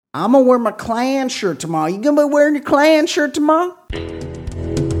I'm gonna wear my clan shirt tomorrow. You gonna be wearing your clan shirt tomorrow?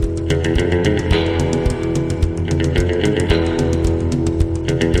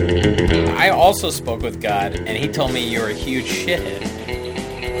 I also spoke with God, and he told me you're a huge shithead.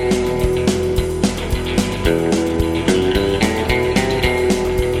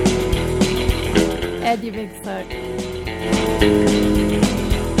 Ed, you big suck.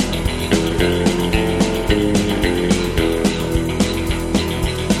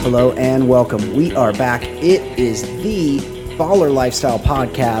 Hello and welcome. We are back. It is the Baller Lifestyle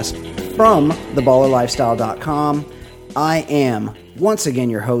Podcast from theballerlifestyle.com. I am once again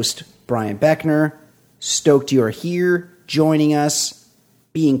your host, Brian Beckner. Stoked you are here, joining us,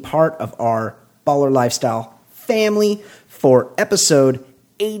 being part of our Baller Lifestyle family for episode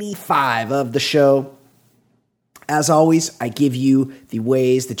 85 of the show. As always, I give you the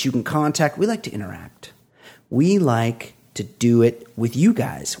ways that you can contact. We like to interact. We like to do it with you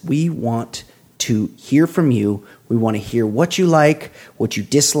guys. We want to hear from you. We want to hear what you like, what you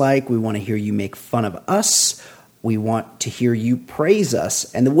dislike. We want to hear you make fun of us. We want to hear you praise us.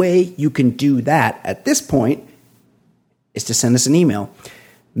 And the way you can do that at this point is to send us an email.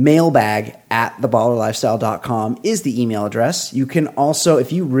 Mailbag@theballerlifestyle.com is the email address. You can also,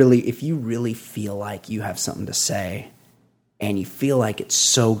 if you really feel like you have something to say and you feel like it's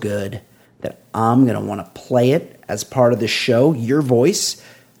so good that I'm going to want to play it as part of the show, your voice,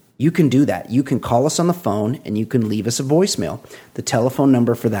 you can do that. You can call us on the phone and you can leave us a voicemail. The telephone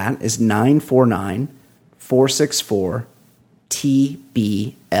number for that is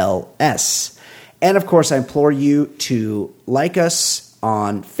 949-464-TBLS. And of course, I implore you to like us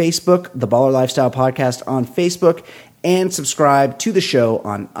on Facebook, the Baller Lifestyle Podcast on Facebook, and subscribe to the show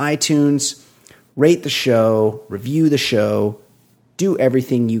on iTunes. Rate the show, review the show, do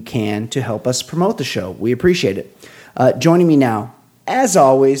everything you can to help us promote the show. We appreciate it. Joining me now, as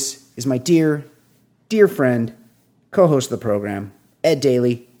always, is my dear friend, co-host of the program, Ed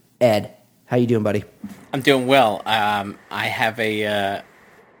Daly. Ed, how you doing, buddy? I'm doing well. I have a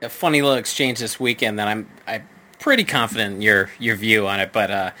funny little exchange this weekend that I'm pretty confident in your view on it,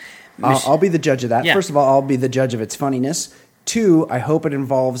 but I'll be the judge of that. Yeah. First of all, I'll be the judge of its funniness. Two, I hope it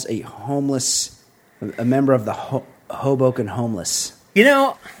involves a member of the Hoboken homeless. You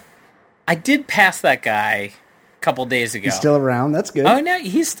know, I did pass that guy a couple days ago. He's still around? That's good. Oh no,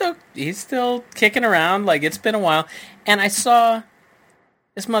 he's still kicking around. Like, it's been a while, and I saw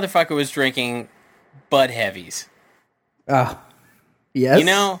this motherfucker was drinking Bud Heavies. Yes. You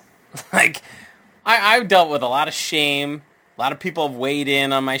know, like I've dealt with a lot of shame. A lot of people have weighed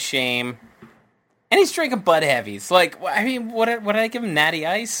in on my shame, and he's drinking Bud Heavies. Like, I mean, what did I give him? Natty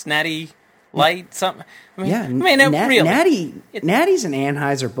Ice, Natty Light, something. I mean, really, Natty's an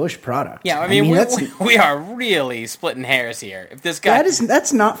Anheuser-Busch product. Yeah, I mean we are really splitting hairs here. If this guy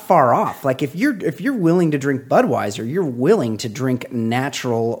that's not far off. Like, if you're willing to drink Budweiser, you're willing to drink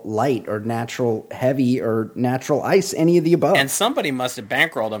natural light or natural heavy or natural ice, any of the above. And somebody must have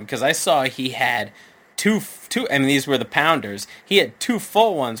bankrolled him, because I saw he had two. I mean, these were the pounders. He had two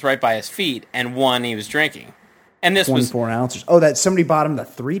full ones right by his feet, and one he was drinking. And this 24 ounces. Oh, that somebody bought him the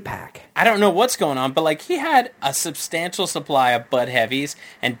 3-pack. I don't know what's going on, but like, he had a substantial supply of Bud Heavies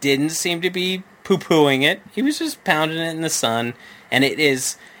and didn't seem to be poo-pooing it. He was just pounding it in the sun, and it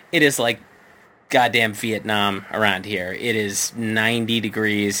is like goddamn Vietnam around here. It is 90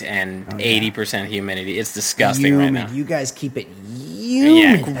 degrees and 80% humidity. It's disgusting right now. You guys keep it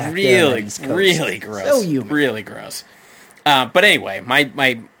humid. Yeah, back really, there on the East Coast. really gross. So humid. Really gross. But anyway,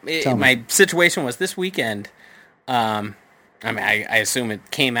 my situation was this weekend. I mean, I assume it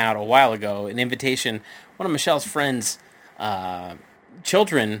came out a while ago. An invitation. One of Michelle's friends'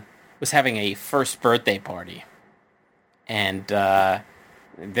 children was having a first birthday party, and so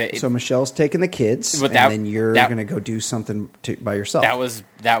Michelle's taking the kids, and then you're going to go do something by yourself.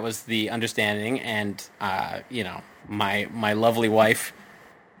 That was the understanding, and you know, my lovely wife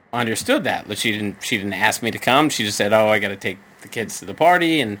understood that. But she didn't ask me to come. She just said, "Oh, I got to take the kids to the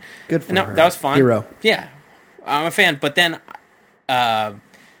party," and good for her. That was fun. Hero. Yeah. I'm a fan, but then I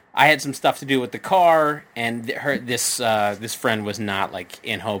had some stuff to do with the car, and this friend was not like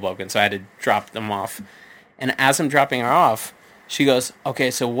in Hoboken, so I had to drop them off. And as I'm dropping her off, she goes,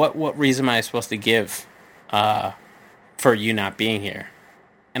 "Okay, so what reason am I supposed to give for you not being here?"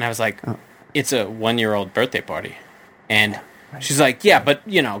 And I was like, "It's a 1-year-old birthday party," and she's like, "Yeah, but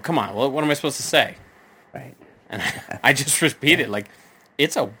you know, come on, what am I supposed to say?" Right. And I just repeated like,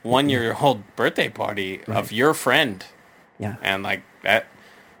 it's a 1-year-old birthday party of your friend. Yeah. And like that,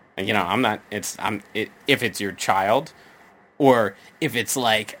 you know, if it's your child or if it's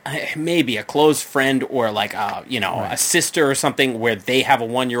like maybe a close friend or like a sister or something where they have a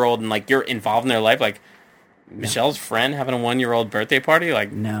 1-year-old and like you're involved in their life, like Michelle's friend having a 1-year-old birthday party,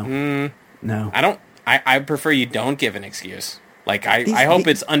 like No. I prefer you don't give an excuse. Like I hope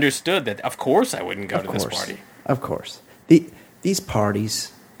it's understood that of course I wouldn't go to this party. Of course. These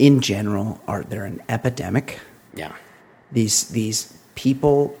parties in general they're an epidemic. Yeah. These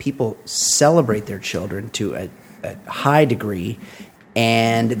people celebrate their children to a high degree,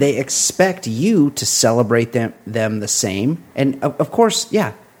 and they expect you to celebrate them the same. And of course,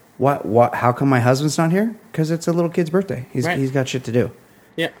 yeah. What? How come my husband's not here? Because it's a little kid's birthday. He's got shit to do.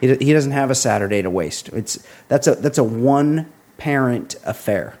 Yeah. He doesn't have a Saturday to waste. That's a one parent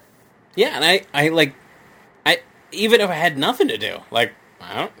affair. Yeah, and I even if I had nothing to do, like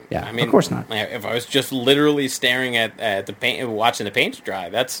I don't. Yeah, I mean, of course not. If I was just literally staring at the paint, watching the paint dry,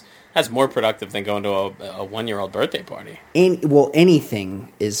 that's more productive than going to a 1-year-old birthday party.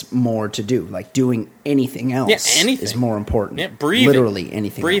 Anything is more to do. Like doing anything else is more important. Yeah, breathing. Literally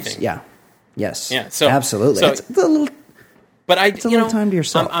anything breathing. else. Yeah. Yes. Yeah. So absolutely. So, it's a little. But it's a little time to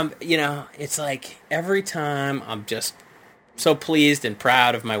yourself. I'm it's like every time I'm just so pleased and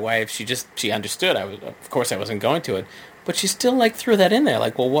proud of my wife. She understood. Of course I wasn't going to it, but she still like threw that in there.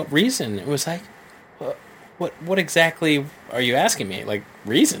 Like, well, what reason? It was like, what exactly are you asking me? Like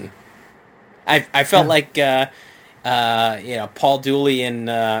reason? I felt like Paul Dooley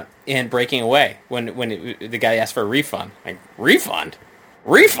in Breaking Away when the guy asked for a refund. Like refund.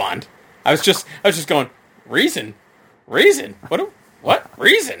 I was just going reason. What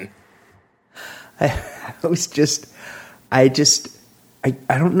reason? I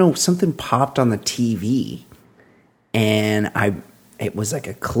don't know, something popped on the TV, and it was like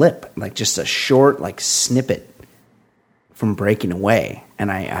a clip, like just a short like snippet from Breaking Away, and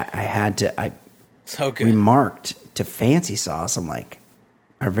I so good. remarked to Fancy Sauce, I'm like,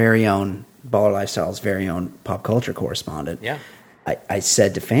 our very own Baller Lifestyle's very own pop culture correspondent. Yeah. I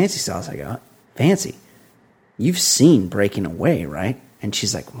said to Fancy Sauce, I go, Fancy, you've seen Breaking Away, right? And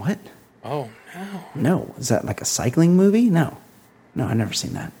she's like, what? Oh, no. No. Is that like a cycling movie? No, I've never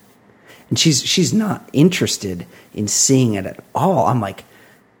seen that. And she's not interested in seeing it at all. I'm like,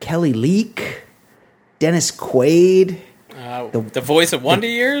 Kelly Leak, Dennis Quaid. The voice of Wonder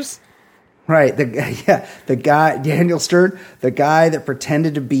Years? Right. The guy, Daniel Stern, the guy that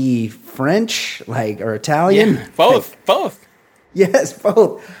pretended to be French, or Italian. Yeah, both. Yes,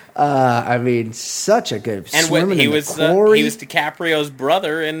 both. I mean, such a good. And he was DiCaprio's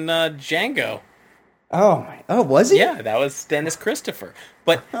brother in Django. Oh, was he? Yeah, that was Dennis Christopher.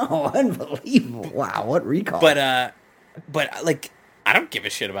 But unbelievable! Wow, what recall? But like, I don't give a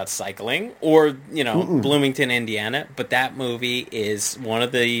shit about cycling or Bloomington, Indiana. But that movie is one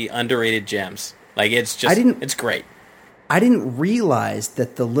of the underrated gems. Like, it's great. I didn't realize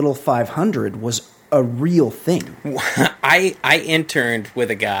that the Little 500 was a real thing. I interned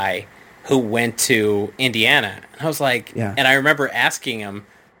with a guy who went to Indiana. And I was like, and I remember asking him,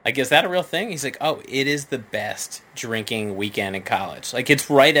 like, is that a real thing? He's like, oh, it is the best drinking weekend in college. Like, it's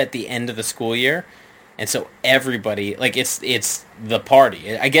right at the end of the school year. And so everybody, like, it's the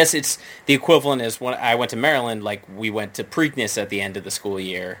party. I guess it's the equivalent as when I went to Maryland, like, we went to Preakness at the end of the school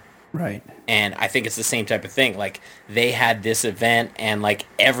year. Right. And I think it's the same type of thing. Like, they had this event, and, like,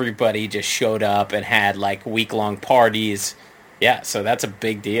 everybody just showed up and had, like, week-long parties. Yeah, so that's a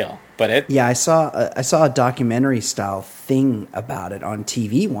big deal. But I saw a documentary-style thing about it on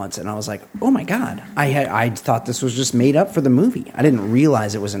TV once, and I was like, oh, my God. I thought this was just made up for the movie. I didn't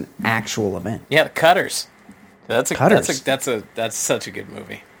realize it was an actual event. Yeah, The Cutters. Cutters. That's such a good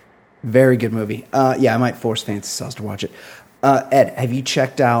movie. Very good movie. I might force Fancy Sauce to watch it. Ed, have you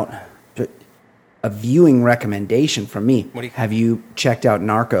checked out a viewing recommendation from me? Have you checked out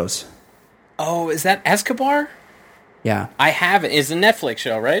Narcos? Oh, is that Escobar? Yeah. I haven't. It's a Netflix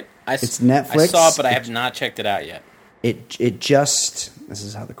show, right? It's Netflix. I saw it, but I have not checked it out yet. It just, this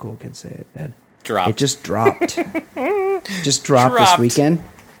is how the cool kids say it, Ed. Dropped. It just dropped. Just dropped this weekend.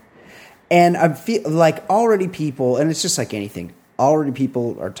 And I feel like already people, and it's just like anything, already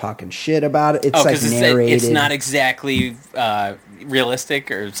people are talking shit about it. It's like narrated. It's not exactly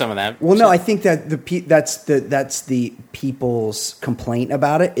realistic or some of that. Well, no, I think that that's the people's complaint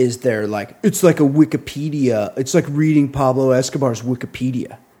about it is they're like, it's like a Wikipedia. It's like reading Pablo Escobar's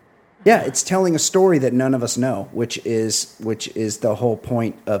Wikipedia. Yeah, it's telling a story that none of us know, which is the whole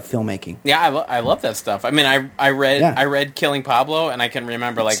point of filmmaking. Yeah, I love that stuff. I mean, I read Killing Pablo, and I can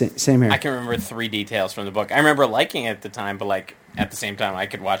remember same here. I can remember 3 details from the book. I remember liking it at the time, but like at the same time, I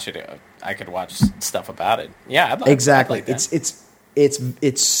could watch it. I could watch stuff about it. Yeah, exactly. I'd like that.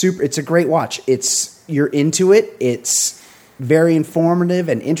 It's super. It's a great watch. You're into it. It's very informative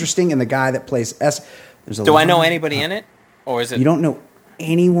and interesting. And the guy that plays S, there's a Do I lot know of- anybody in it, or is it? You don't know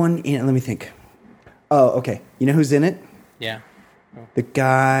anyone in it. Let me think. Oh, okay. You know who's in it? Yeah. The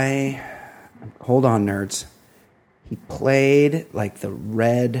guy. Hold on, nerds. He played like the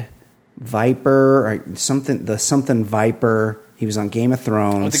Red Viper or something. The something Viper. He was on Game of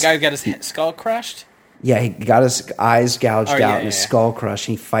Thrones. Oh, the guy who got his skull crushed. Yeah, he got his eyes gouged Oh, out yeah, and his yeah. skull crushed.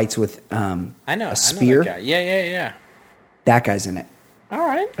 He fights with I know a spear. I know that guy. Yeah. That guy's in it. All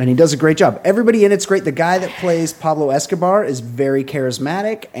right. And he does a great job. Everybody in it's great. The guy that plays Pablo Escobar is very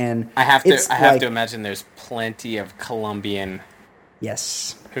charismatic, and I have it's to imagine there's plenty of Colombian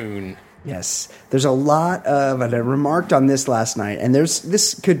Yes, poon. yes. There's a lot of, and I remarked on this last night, and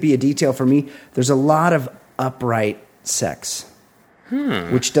this could be a detail for me. There's a lot of upright sex,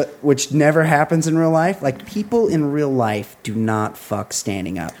 which never happens in real life. Like people in real life do not fuck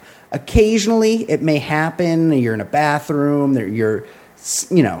standing up. Occasionally, it may happen. You're in a bathroom.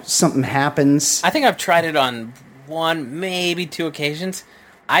 Something happens. I think I've tried it on one, maybe two occasions.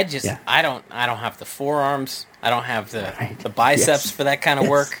 I don't have the forearms. I don't have the biceps for that kind of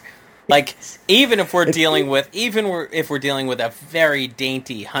work. Like even if we're dealing with a very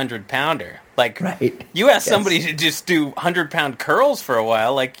dainty 100-pounder, like you ask somebody to just do 100-pound curls for a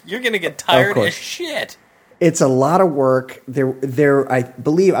while, like you're gonna get tired as shit. It's a lot of work. I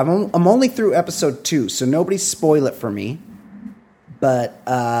believe I'm only through episode 2, so nobody spoil it for me. But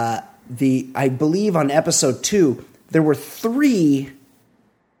I believe on episode 2 there were 3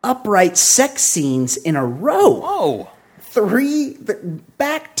 upright sex scenes in a row. Whoa! 3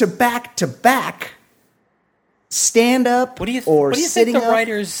 back to back to back. Stand up. What do you or think sitting the up.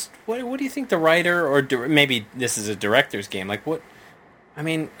 writers? What do you think the writer or maybe this is a director's game? Like what? I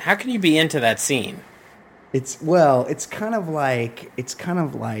mean, how can you be into that scene? It's kind of like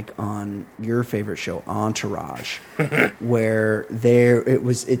on your favorite show, Entourage, where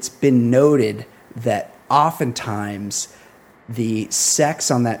it's been noted that oftentimes the sex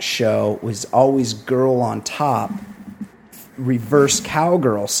on that show was always girl on top, reverse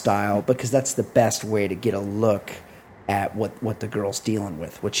cowgirl style, because that's the best way to get a look at what the girl's dealing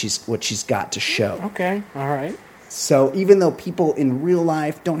with, what she's got to show. Okay, all right. So even though people in real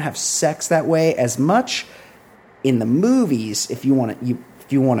life don't have sex that way as much, in the movies, if you want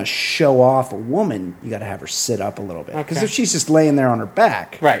to show off a woman, you got to have her sit up a little bit. Because if she's just laying there on her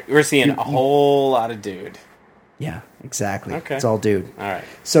back, right? We're seeing a whole lot of dude. Yeah, exactly. Okay, it's all dude. All right.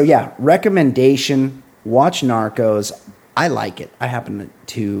 So yeah, recommendation: watch Narcos. I like it. I happen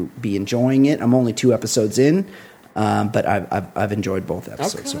to be enjoying it. I'm only 2 episodes in, but I've enjoyed both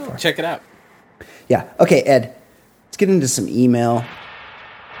episodes so far. Check it out. Yeah. Okay, Ed. Let's get into some email.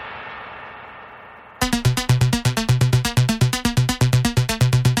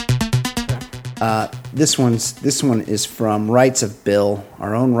 This one is from Rights of Bill,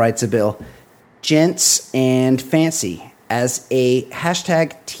 our own Rights of Bill. Gents and Fancy, as a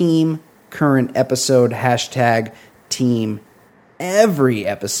 #team current episode, #team every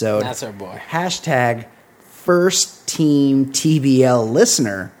episode. That's our boy. #first team TBL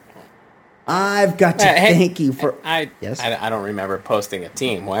listener. I've got to thank you for. Yes? I don't remember posting a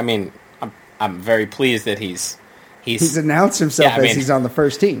team. Well, I mean, I'm very pleased that he's announced himself as he's on the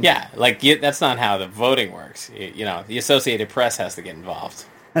first team. Yeah, like that's not how the voting works. The Associated Press has to get involved.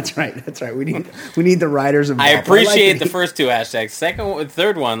 That's right. We need the writers involved. I appreciate the first 2 hashtags.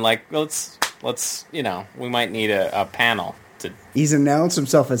 Third one, like let's we might need a panel to. He's announced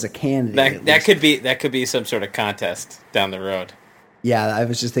himself as a candidate. That could be some sort of contest down the road. Yeah, I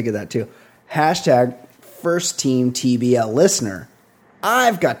was just thinking that too. #first team TBL listener.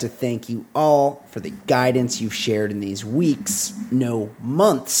 I've got to thank you all for the guidance you've shared in these weeks, no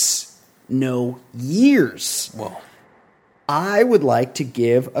months, no years. Whoa. I would like to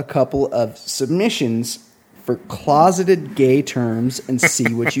give a couple of submissions for closeted gay terms and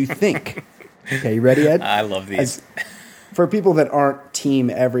see what you think. Okay, you ready, Ed? I love these. For people that aren't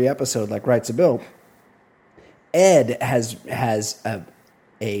team every episode like Rights of Bill, Ed has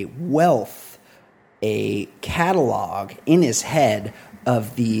a wealth, a catalog in his head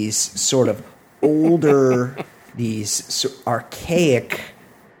of these sort of older, these archaic,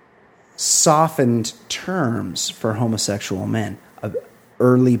 softened terms for homosexual men.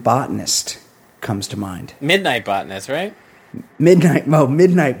 Early botanist comes to mind. Midnight botanist, right? Midnight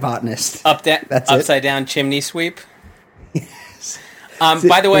botanist. Upside down chimney sweep. Yes.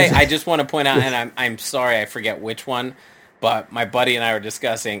 By the way, I just want to point out, and I'm sorry I forget which one, but my buddy and I were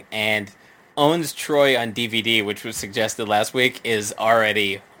discussing, and Owns Troy on DVD, which was suggested last week, is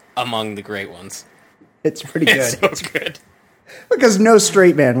already among the great ones. It's pretty good. It's so good. Because no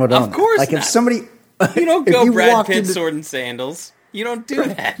straight man would own it. Of course Like not. if somebody You don't If go you Brad walked Pitt into- sword and sandals. You don't do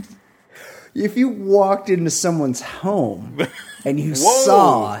that. If you walked into someone's home and you Whoa.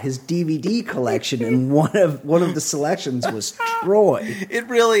 saw his DVD collection and one of the selections was Troy, It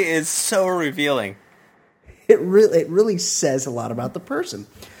really is so revealing. it really says a lot about the person.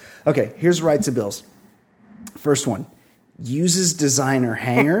 Okay, here's Rights of Bills. First one, uses designer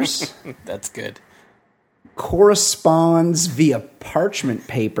hangers, That's good. corresponds via parchment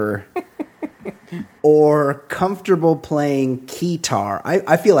paper, or comfortable playing keytar.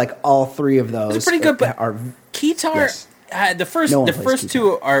 I feel like all three of those It's pretty good, but are Keytar, Yes. the first No one plays first keytar.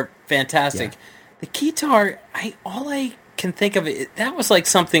 two are fantastic. Yeah. The Keytar, all I can think of that was like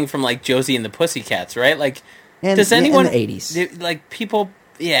something from like Josie and the Pussycats, right? Like, And- does yeah, in anyone the 80s. like people?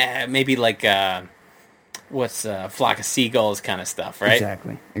 Yeah, maybe like what's Flock of Seagulls kind of stuff, right?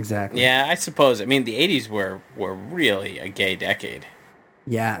 Exactly. Yeah, I suppose. I mean, the '80s were really a gay decade.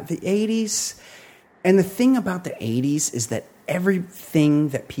 Yeah, the 80s. And the thing about the 80s is that everything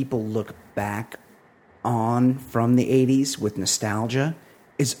that people look back on from the 80s with nostalgia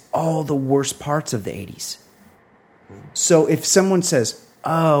is all the worst parts of the 80s. So if someone says,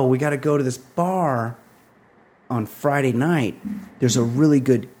 "Oh, we got to go to this bar on Friday night, there's a really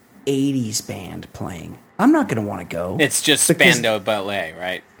good 80s band playing," I'm not going to want to go. It's just Because- Spandau Ballet,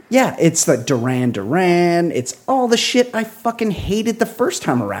 right? Yeah, it's the Duran Duran. It's all the shit I fucking hated the first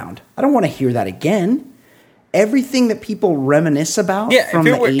time around. I don't want to hear that again. Everything that people reminisce about Yeah, from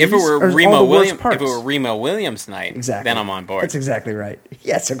if the it were 80s if it were are all Remo the worst Williams, parts. if it were Remo Williams night, Exactly. then I'm on board. That's exactly right.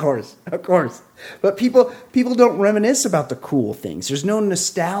 Yes, of course. But people don't reminisce about the cool things. There's no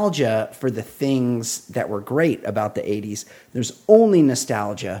nostalgia for the things that were great about the 80s. There's only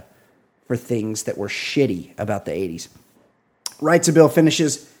nostalgia for things that were shitty about the 80s. Rights of Bill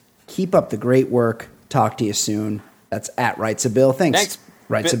finishes. Keep up the great work. Talk to you soon. That's at Rights of Bill. Thanks.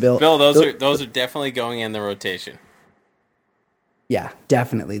 Rights of Bill. Bill, those are definitely going in the rotation. Yeah,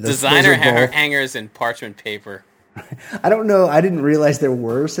 definitely. Those Designer are both- hangers and parchment paper. I don't know. I didn't realize there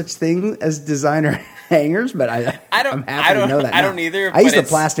were such things as designer hangers, but I'm happy to know that. I now. don't either. I use but the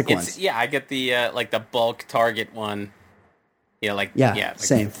plastic it's- ones. Yeah, I get the like the bulk Target one. Yeah, like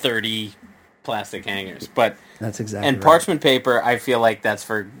same. 30 plastic hangers. But That's exactly and right. parchment paper, I feel like that's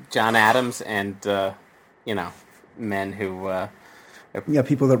for John Adams and men who Yeah,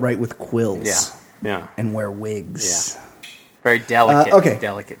 people that write with quills. yeah. And wear wigs. Yeah. Very delicate, okay.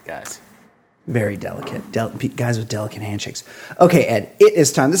 delicate guys. Very delicate. Guys with delicate handshakes. Okay, Ed, it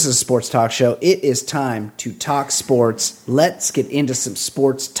is time. This is a sports talk show. It is time to talk sports. Let's get into some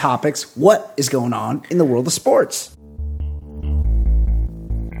sports topics. What is going on in the world of sports?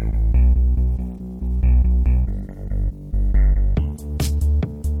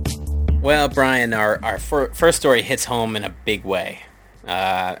 Well, Brian, our first story hits home in a big way.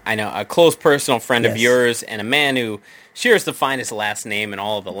 I know a close personal friend of Yes. yours and a man who shares the finest last name in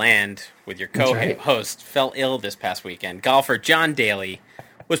all of the land with your That's right. co-host fell ill this past weekend. Golfer John Daly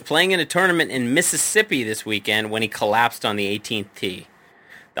was playing in a tournament in Mississippi this weekend when he collapsed on the 18th tee.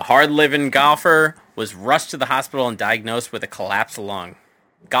 The hard-living golfer was rushed to the hospital and diagnosed with a collapsed lung.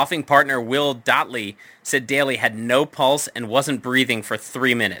 Golfing partner Will Dotley said Daly had no pulse and wasn't breathing for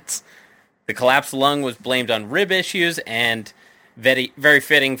 3 minutes. The collapsed lung was blamed on rib issues, and very, very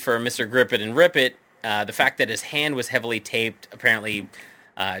fitting for Mr. Grip It and Rip It, the fact that his hand was heavily taped apparently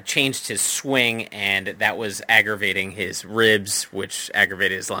changed his swing, and that was aggravating his ribs, which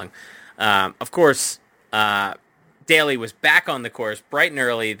aggravated his lung. Of course, Daly was back on the course bright and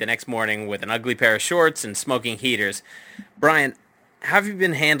early the next morning with an ugly pair of shorts and smoking heaters. Brian, how have you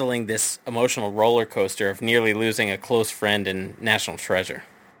been handling this emotional roller coaster of nearly losing a close friend and national treasure?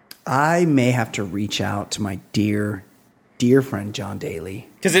 I may have to reach out to my dear friend John Daly.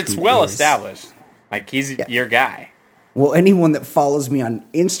 Because it's who well is- established. Like, he's your guy. Well, anyone that follows me on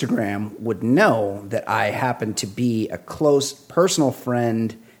Instagram would know that I happen to be a close personal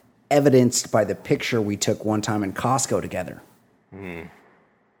friend, evidenced by the picture we took one time in Costco together.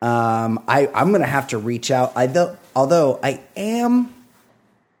 I'm going to have to reach out. Although I am,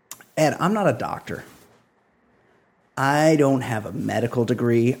 Ed, I'm not a doctor. I don't have a medical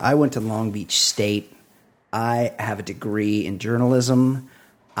degree. I went to Long Beach State. I have a degree in journalism.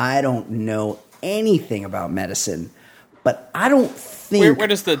 I don't know anything about medicine, but I don't think Where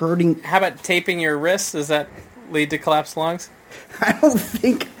does the hurting. How about taping your wrists? Does that lead to collapsed lungs? I don't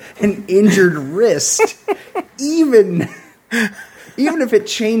think an injured wrist, even if it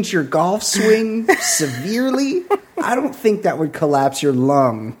changed your golf swing severely, I don't think that would collapse your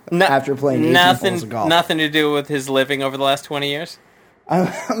lung after playing 18 holes of golf. Nothing to do with his living over the last 20 years?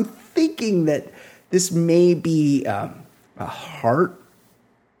 I'm thinking that this may be a heart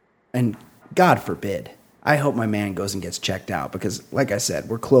and God forbid. I hope my man goes and gets checked out because, like I said,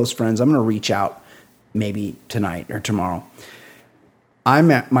 we're close friends. I'm going to reach out maybe tonight or tomorrow. I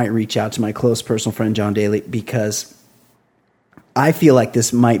might reach out to my close personal friend, John Daly, because I feel like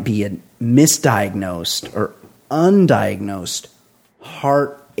this might be a misdiagnosed or undiagnosed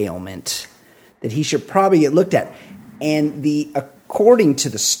heart ailment that he should probably get looked at. And according to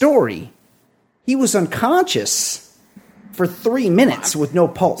the story, he was unconscious for 3 minutes with no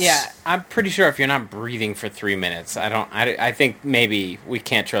pulse. Yeah, I'm pretty sure if you're not breathing for 3 minutes, I think maybe we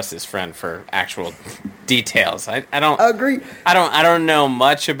can't trust his friend for actual details. I don't agree. I don't know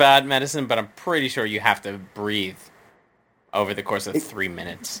much about medicine, but I'm pretty sure you have to breathe over the course of 3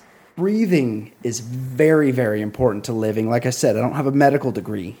 minutes. Breathing is very, very important to living. Like I said, I don't have a medical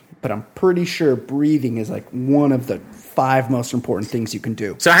degree, but I'm pretty sure breathing is like one of the 5 most important things you can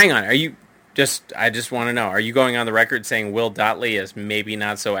do. So hang on, I just want to know, are you going on the record saying Will Dotley is maybe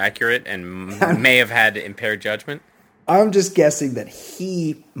not so accurate and may have had impaired judgment? I'm just guessing that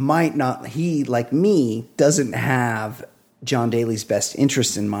he, like me, doesn't have John Daly's best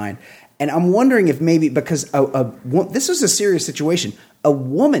interest in mind. And I'm wondering if maybe because this was a serious situation. A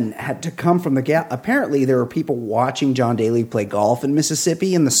woman had to come from apparently there were people watching John Daly play golf in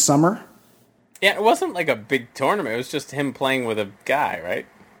Mississippi in the summer. Yeah, it wasn't like a big tournament. It was just him playing with a guy, right?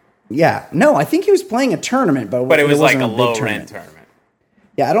 Yeah. No, I think he was playing a tournament, but it was like a low-rent tournament.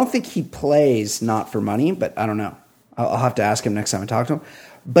 Yeah, I don't think he plays not for money, but I don't know. I'll have to ask him next time I talk to him.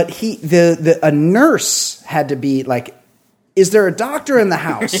 But a nurse had to be like, is there a doctor in the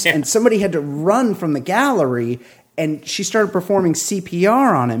house? Yeah. And somebody had to run from the gallery, and she started performing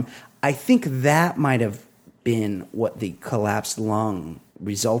CPR on him. I think that might have been what the collapsed lung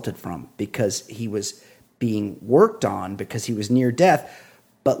resulted from, because he was being worked on because he was near death.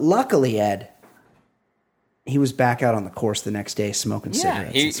 But luckily, Ed, he was back out on the course the next day smoking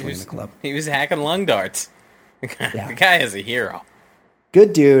cigarettes and swinging the club. He was hacking lung darts. The guy is a hero.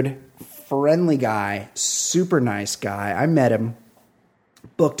 Good dude, friendly guy, super nice guy. I met him,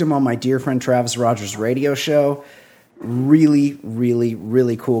 booked him on my dear friend Travis Rogers' radio show. Really, really,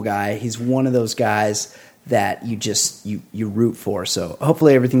 really cool guy. He's one of those guys that you root for. So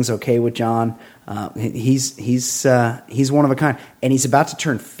hopefully everything's okay with John. He's one of a kind, and he's about to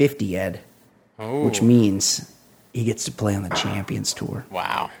turn 50, Ed, which means he gets to play on the Champions Tour.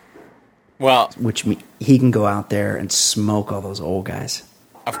 Wow. Well, which means he can go out there and smoke all those old guys.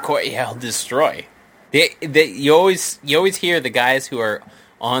 Of course, yeah, he'll destroy. You always hear the guys who are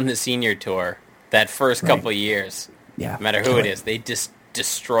on the senior tour that first couple of years. Yeah, no matter who it is, they just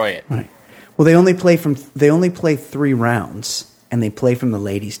destroy it. Right. Well, they only play 3 rounds, and they play from the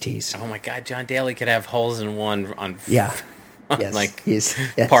ladies' tees. Oh my God, John Daly could have holes in one on yes. like yes.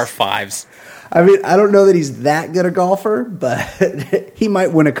 par 5s. I mean, I don't know that he's that good a golfer, but he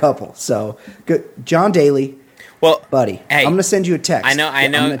might win a couple. So good, John Daly. Well, buddy, hey, I'm going to send you a text. I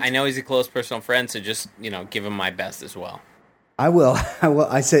know he's a close personal friend, so just give him my best as well. I will.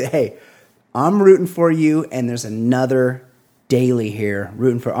 I said, hey, I'm rooting for you, and there's another Daly here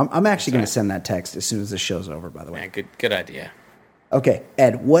rooting for. I'm actually going to send that text as soon as the show's over. By the way, yeah, good idea. Okay,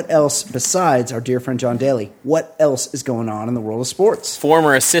 Ed, what else besides our dear friend John Daly? What else is going on in the world of sports?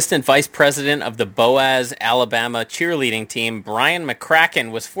 Former assistant vice president of the Boaz, Alabama cheerleading team, Brian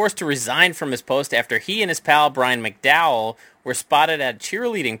McCracken, was forced to resign from his post after he and his pal Brian McDowell were spotted at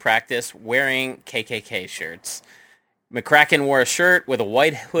cheerleading practice wearing KKK shirts. McCracken wore a shirt with a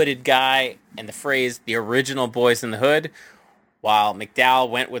white hooded guy and the phrase, "The original Boys in the Hood," while McDowell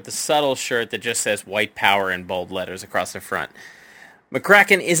went with the subtle shirt that just says "White Power" in bold letters across the front.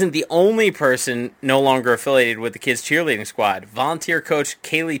 McCracken isn't the only person no longer affiliated with the kids' cheerleading squad. Volunteer coach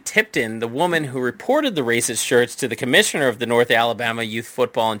Kaylee Tipton, the woman who reported the racist shirts to the commissioner of the North Alabama Youth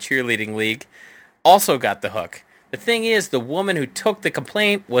Football and Cheerleading League, also got the hook. The thing is, the woman who took the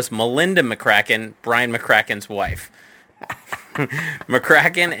complaint was Melinda McCracken, Brian McCracken's wife.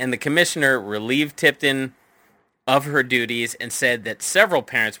 McCracken and the commissioner relieved Tipton of her duties and said that several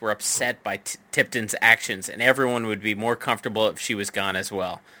parents were upset by Tipton's actions and everyone would be more comfortable if she was gone as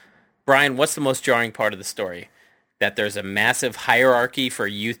well. Brian, what's the most jarring part of the story? That there's a massive hierarchy for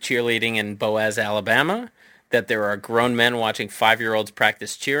youth cheerleading in Boaz, Alabama? That there are grown men watching 5-year-olds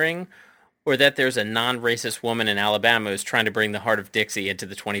practice cheering? Or that there's a non-racist woman in Alabama who's trying to bring the heart of Dixie into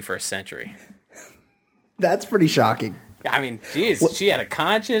the 21st century? That's pretty shocking. I mean, geez, she had a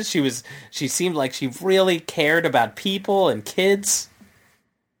conscience. She seemed like she really cared about people and kids.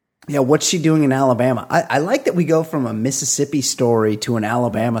 Yeah, what's she doing in Alabama? I like that we go from a Mississippi story to an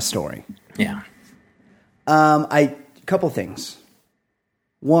Alabama story. Yeah. Couple things.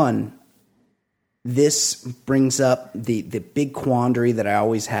 One, this brings up the big quandary that I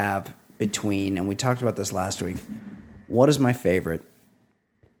always have between, and we talked about this last week, what is my favorite?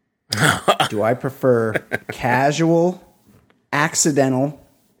 Do I prefer casual, accidental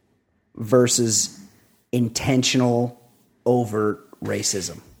versus intentional, overt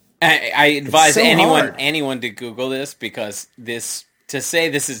racism? I advise so hard. anyone to Google this, because to say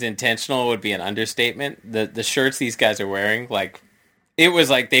this is intentional would be an understatement. The shirts these guys are wearing, like, it was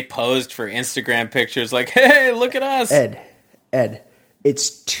like they posed for Instagram pictures, like, hey, look at us. Ed,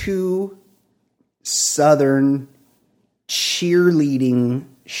 it's two Southern cheerleading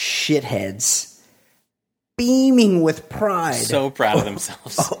shitheads beaming with pride. So proud of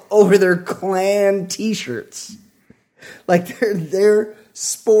themselves. Over their Klan t-shirts. Like, they're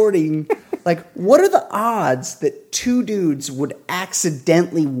sporting. Like, what are the odds that two dudes would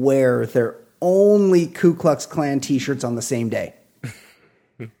accidentally wear their only Ku Klux Klan t-shirts on the same day?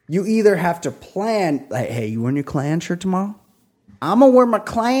 You either have to plan, like, hey, you wearing your Klan shirt tomorrow? I'm going to wear my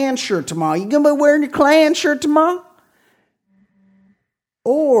Klan shirt tomorrow. You going to be wearing your Klan shirt tomorrow?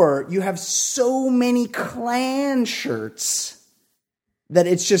 Or you have so many Klan shirts that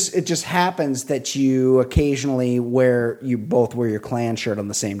it just happens that you occasionally both wear your Klan shirt on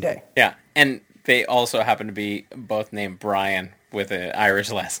the same day. Yeah, and they also happen to be both named Brian with an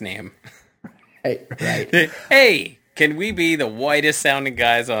Irish last name. Right. Hey, can we be the whitest sounding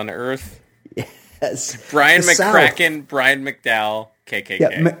guys on earth? Yes. Brian The McCracken, South. Brian McDowell, KKK.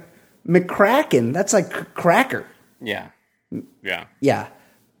 Yeah, McCracken, that's like cracker. Yeah. Yeah.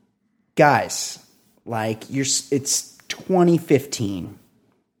 Guys, like, it's 2015.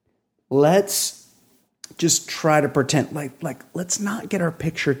 Let's just try to pretend like let's not get our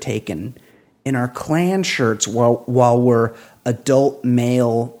picture taken in our Klan shirts while we're adult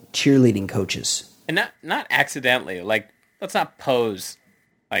male cheerleading coaches. And not accidentally. Like, let's not pose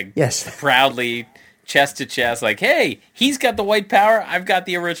like, yes, proudly chest to chest, like, hey, he's got the white power, I've got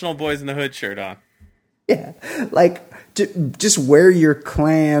the original Boys in the Hood shirt on. Yeah, like, just wear your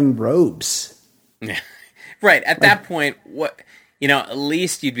Klan robes. Yeah. Right. At that point, at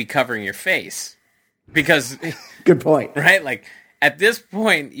least you'd be covering your face, because good point. Right? Like, at this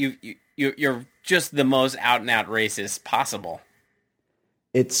point, you're just the most out and out racist possible.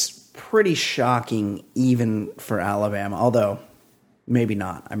 It's pretty shocking, even for Alabama, although maybe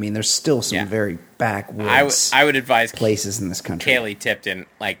not. I mean, there's still some very backwoods I would advise places in this country. Kaylee Tipton,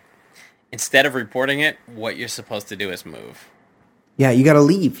 like, instead of reporting it, what you're supposed to do is move. Yeah, you got to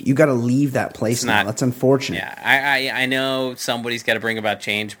leave. You got to leave that place now. That's unfortunate. Yeah, I know somebody's got to bring about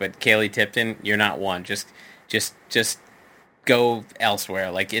change, but Kaylee Tipton, you're not one. Just go elsewhere.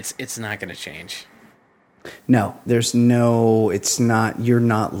 Like, it's not going to change. No, it's not. You're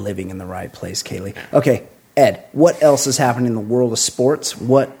not living in the right place, Kaylee. Okay, Ed, what else is happening in the world of sports?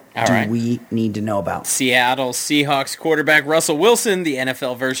 What do we need to know about? Seattle Seahawks quarterback Russell Wilson, the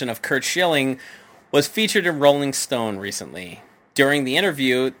NFL version of Curt Schilling, was featured in Rolling Stone recently. During the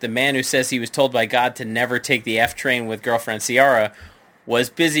interview, the man who says he was told by God to never take the F train with girlfriend Ciara was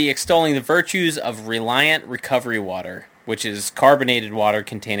busy extolling the virtues of Reliant Recovery Water, which is carbonated water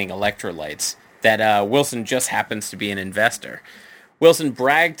containing electrolytes, that Wilson just happens to be an investor. Wilson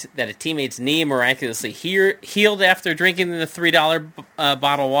bragged that a teammate's knee miraculously healed after drinking the $3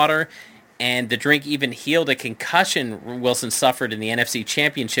 bottle of water, and the drink even healed a concussion Wilson suffered in the NFC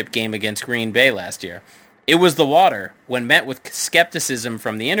Championship game against Green Bay last year. It was the water. When met with skepticism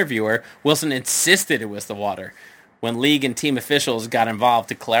from the interviewer, Wilson insisted it was the water. When league and team officials got involved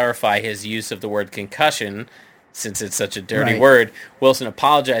to clarify his use of the word concussion, since it's such a dirty word, Wilson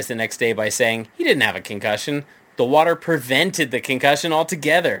apologized the next day by saying he didn't have a concussion. The water prevented the concussion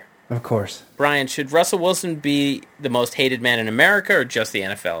altogether. Of course. Brian, should Russell Wilson be the most hated man in America or just the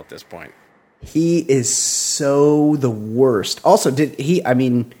NFL at this point? He is so the worst. Also,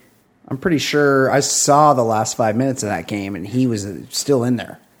 I'm pretty sure I saw the last 5 minutes of that game, and he was still in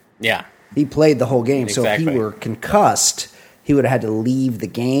there. Yeah. He played the whole game. Exactly. So if he were concussed, he would have had to leave the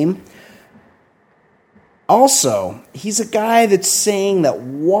game. Also, he's a guy that's saying that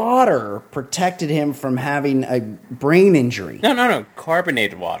water protected him from having a brain injury. No.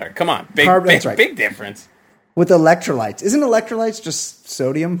 Carbonated water. Come on. That's right. Big difference. With electrolytes. Isn't electrolytes just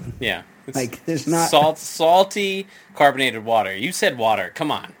sodium? Yeah. Like, there's not... Salty, carbonated water. You said water.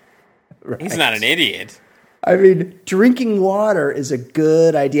 Come on. Right. He's not an idiot. I mean, drinking water is a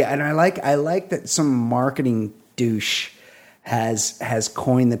good idea. And I like that some marketing douche has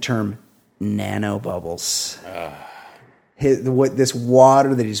coined the term nanobubbles. This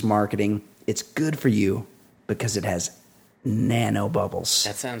water that he's marketing, it's good for you because it has nanobubbles.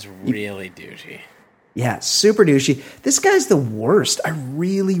 That sounds really douchey. Yeah, super douchey. This guy's the worst. I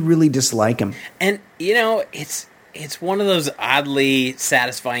really, really dislike him. And, it's one of those oddly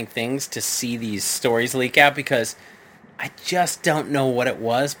satisfying things to see these stories leak out because I just don't know what it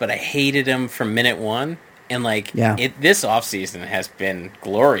was, but I hated him from minute one. And like this offseason has been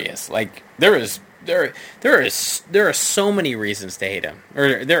glorious. Like there are so many reasons to hate him.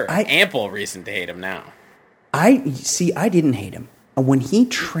 Or there are ample reason to hate him now. I didn't hate him. When he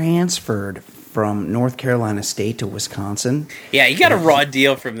transferred from North Carolina State to Wisconsin. Yeah, he got a raw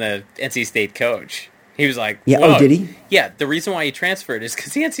deal from the NC State coach. He was like, yeah, whoa. Oh, did he? Yeah, the reason why he transferred is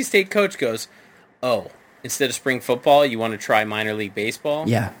because the NC State coach goes, oh, instead of spring football, you want to try minor league baseball?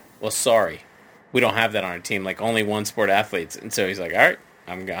 Yeah. Well, sorry. We don't have that on our team, like only one sport athletes. And so he's like, all right,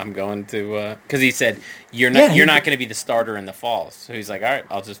 I'm going to, because he said, you're not going to be the starter in the fall. So he's like, all right,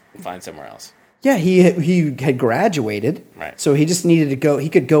 I'll just find somewhere else. Yeah, he had graduated, right? So he just needed to go. He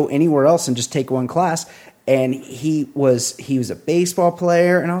could go anywhere else and just take one class. And he was a baseball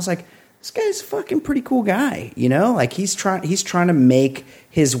player, and I was like, this guy's a fucking pretty cool guy, you know? Like he's trying to make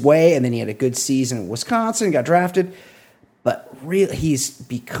his way. And then he had a good season in Wisconsin, got drafted. But really, he's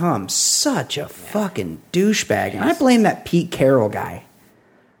become such a fucking douchebag, and I blame that Pete Carroll guy.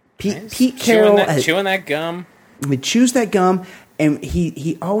 Pete Carroll chewing that gum. He chews that gum. And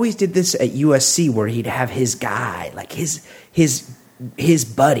he always did this at USC where he'd have his guy, like his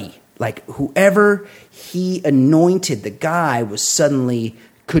buddy, like whoever he anointed, the guy was suddenly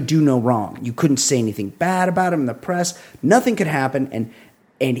could do no wrong. You couldn't say anything bad about him in the press. Nothing could happen.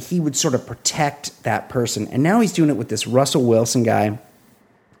 And he would sort of protect that person. And now he's doing it with this Russell Wilson guy.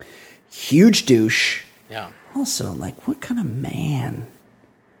 Huge douche. Yeah. Also, like, what kind of man?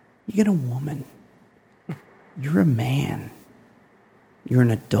 You get a woman. You're a man. You're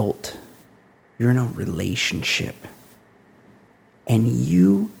an adult. You're in a relationship. And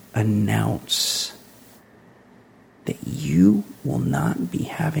you announce that you will not be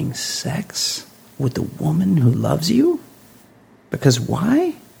having sex with the woman who loves you? Because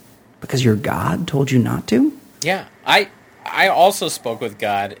why? Because your God told you not to? Yeah. I also spoke with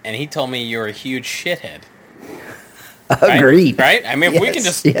God, and he told me you're a huge shithead. Agreed. Right? I mean, we can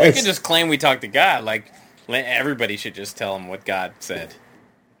just claim we talked to God, like everybody should just tell him what God said.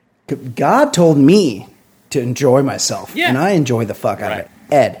 God told me to enjoy myself, yeah. And I enjoy the fuck out of it.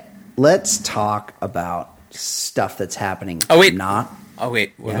 Ed, let's talk about stuff that's happening. Oh, wait.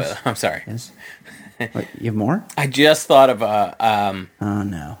 Yes? I'm sorry. Yes. What, you have more? I just thought of oh,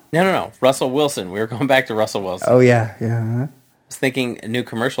 no. No. Russell Wilson. We were going back to Russell Wilson. Oh, yeah. I was thinking a new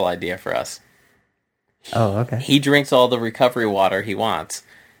commercial idea for us. Oh, okay. He drinks all the recovery water he wants,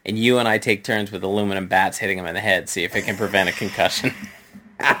 and you and I take turns with aluminum bats hitting him in the head, see if it can prevent a concussion.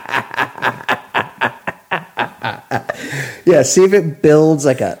 Yeah, see if it builds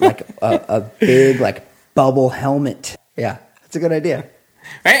like a big like bubble helmet. Yeah, that's a good idea.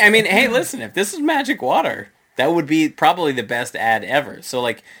 Right? I mean, hey, listen, if this is magic water, that would be probably the best ad ever. So,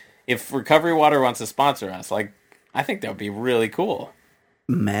 like, if Recovery Water wants to sponsor us, like, I think that would be really cool.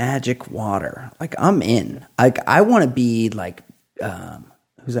 Magic water. Like, I'm in. Like, I want to be like,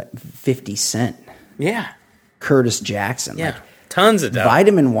 who's that? 50 Cent. Yeah. Curtis Jackson. Yeah. Like, tons of dough.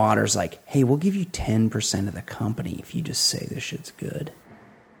 Vitamin Water's like, hey, we'll give you 10% of the company if you just say this shit's good.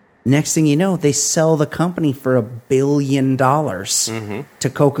 Next thing you know, they sell the company for $1 billion to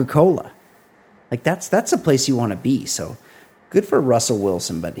Coca-Cola. Like, that's a place you want to be. So good for Russell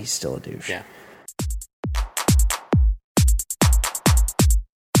Wilson, but he's still a douche. Yeah.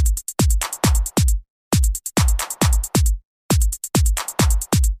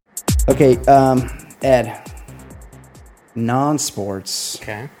 Okay, Ed. Non-sports.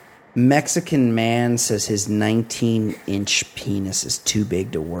 Okay. Mexican man says his 19-inch penis is too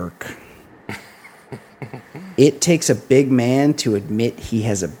big to work. It takes a big man to admit he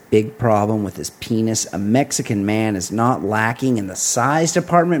has a big problem with his penis. A Mexican man is not lacking in the size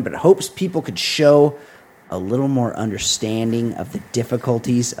department, but hopes people could show a little more understanding of the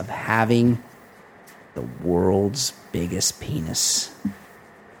difficulties of having the world's biggest penis.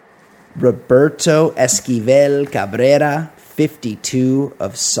 Roberto Esquivel Cabrera, 52,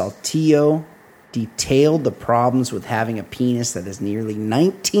 of Saltillo, detailed the problems with having a penis that is nearly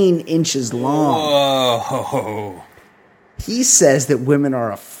 19 inches long. Whoa. He says that women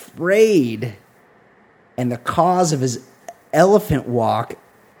are afraid, and the cause of his elephant walk,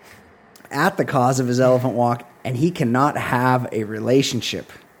 and he cannot have a relationship.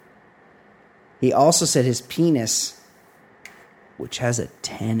 He also said his penis, which has a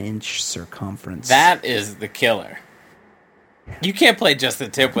 10-inch circumference. That is the killer. You can't play just the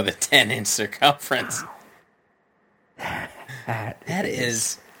tip with a 10-inch circumference. That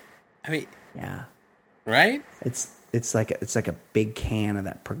is, I mean, yeah, right? It's like a big can of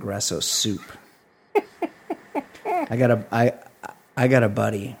that Progresso soup. I got a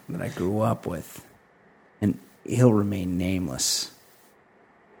buddy that I grew up with, and he'll remain nameless,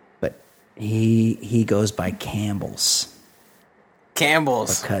 but he goes by Campbell's.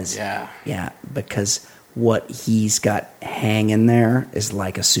 Campbell's. Because what he's got hanging there is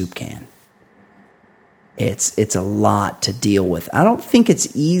like a soup can. It's a lot to deal with. I don't think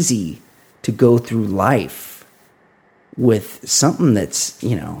it's easy to go through life with something that's,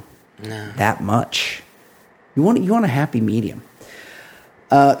 that much. You want a happy medium.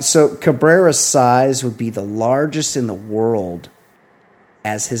 So Cabrera's size would be the largest in the world,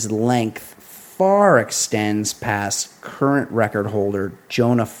 as his length far extends past current record holder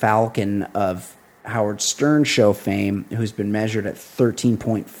Jonah Falcon of Howard Stern show fame, who's been measured at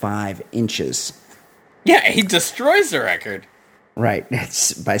 13.5 inches. Yeah, he destroys the record. Right,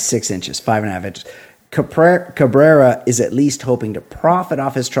 it's by 6 inches, 5.5 inches. Cabrera is at least hoping to profit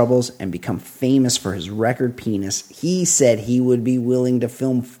off his troubles and become famous for his record penis. He said he would be willing to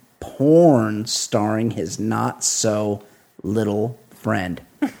film porn starring his not-so-little friend.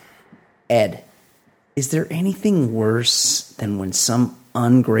 Ed, is there anything worse than when some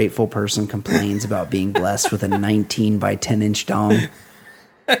ungrateful person complains about being blessed with a 19 by 10 inch dong?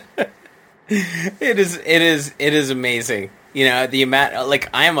 It is amazing. The amount,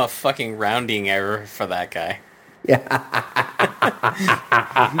 I am a fucking rounding error for that guy. Yeah.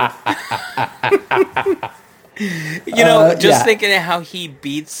 Thinking of how he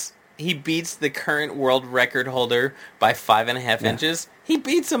beats the current world record holder by 5.5 inches. He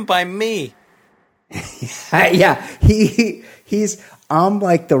beats him by me. Yeah, I'm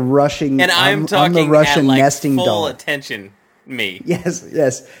like the rushing, and I'm talking the Russian at nesting full doll. attention, me.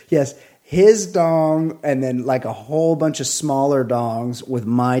 Yes. His dong, and then like a whole bunch of smaller dongs with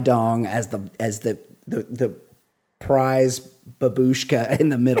my dong as the prize babushka in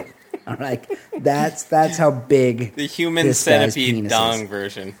the middle. I'm like, that's how big the human this guy's centipede penis dong is.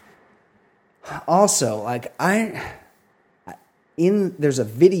 version. Also, there's a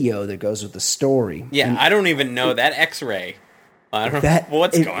video that goes with the story. Yeah, I don't even know that X-ray. I don't know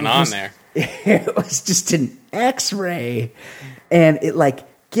what's going on there. It was just an X-ray, and it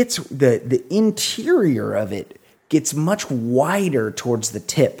gets the interior of it gets much wider towards the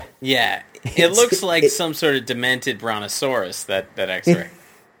tip. Yeah, it looks like some sort of demented brontosaurus, that X-ray.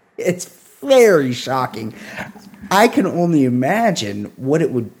 It's very shocking. I can only imagine what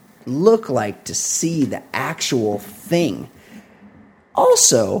it would look like to see the actual thing.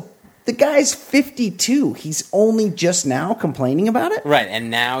 Also, the guy's 52. He's only just now complaining about it? Right, and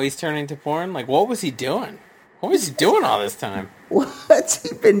now he's turning to porn? What was he doing? What was he doing all this time? What's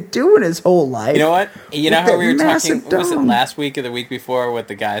he been doing his whole life? You know what? You know how we were talking, dome? was it last week or the week before, with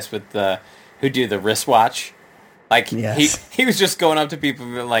the guys who do the wristwatch? Yes. He was just going up to people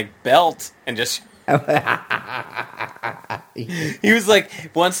belt and just... He was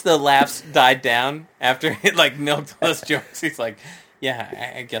once the laughs died down after it milked those jokes, he's like,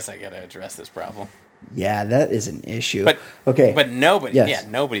 yeah, I guess I gotta address this problem. Yeah, that is an issue. But nobody, yes.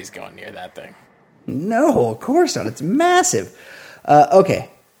 Nobody's going near that thing. No, of course not. It's massive. Okay.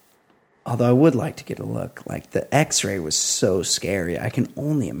 Although I would like to get a look. The X-ray was so scary. I can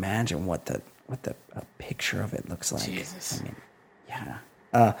only imagine what a picture of it looks like. Jesus. Yeah.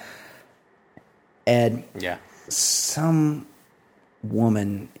 Ed. Yeah. Some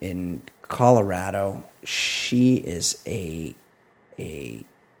woman in Colorado. She is a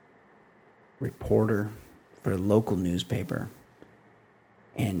reporter for a local newspaper,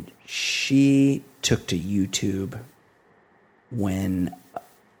 and she took to YouTube when,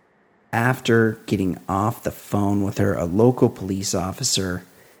 after getting off the phone with her, a local police officer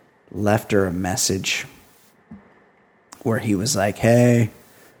left her a message where he was like, hey,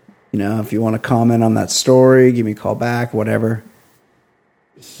 if you want to comment on that story, give me a call back, whatever.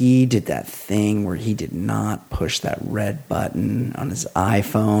 He did that thing where he did not push that red button on his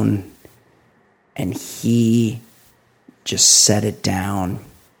iPhone, and he just set it down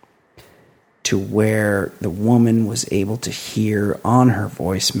to where the woman was able to hear on her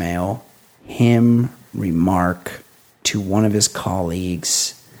voicemail him remark to one of his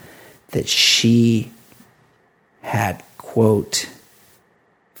colleagues that she had, quote,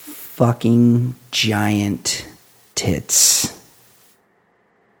 fucking giant tits.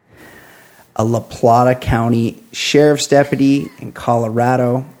 A La Plata County sheriff's deputy in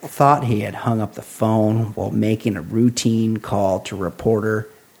Colorado thought he had hung up the phone while making a routine call to reporter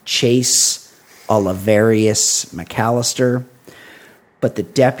Chase Oliverius McAllister, but the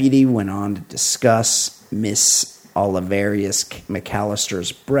deputy went on to discuss Miss Oliverius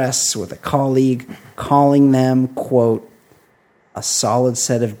McAllister's breasts with a colleague, calling them, quote, a solid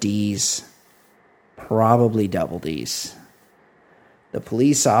set of D's, probably double D's. The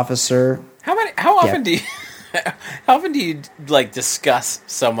police officer. How often do you how often do you like discuss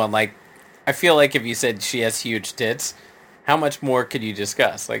someone? Like, I feel like if you said she has huge tits, how much more could you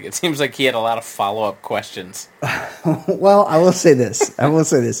discuss? Like, it seems like he had a lot of follow-up questions. Well, I will say this.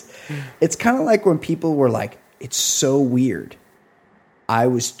 It's kind of like when people were like, it's so weird. I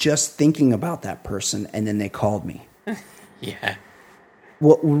was just thinking about that person, and then they called me. Yeah.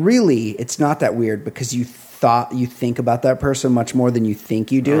 Well, really, it's not that weird because you think about that person much more than you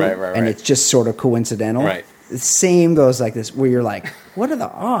think you do. Right. And it's just sort of coincidental. Right. The same goes like this, where you're like, what are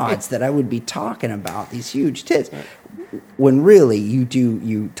the odds that I would be talking about these huge tits? Right. When really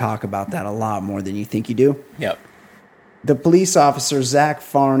you talk about that a lot more than you think you do. Yep. The police officer, Zach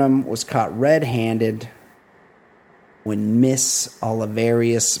Farnham, was caught red-handed when Miss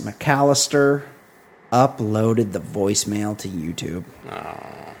Oliverius McAllister uploaded the voicemail to YouTube.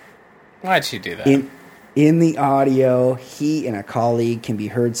 Oh. Why'd she do that? In the audio, he and a colleague can be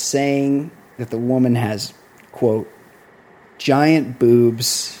heard saying that the woman has, quote, giant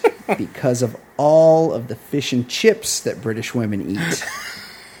boobs because of all of the fish and chips that British women eat.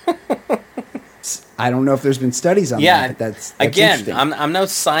 I don't know if there's been studies on that, but that's again, interesting. I'm no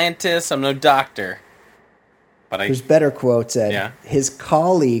scientist, I'm no doctor. But there's better quotes, Ed. Yeah. His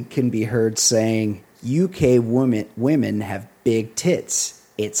colleague can be heard saying, UK women have big tits.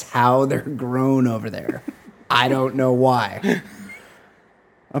 It's how they're grown over there. I don't know why.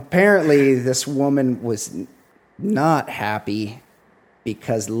 Apparently, this woman was not happy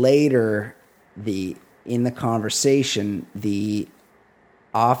because later, in the conversation, the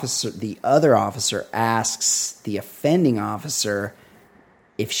other officer asks the offending officer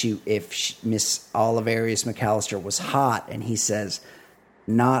if Miss Oliverius McAllister was hot, and he says,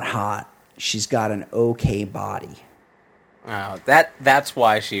 "Not hot. She's got an okay body." Oh, that's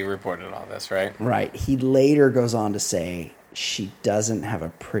why she reported all this, right? Right. He later goes on to say she doesn't have a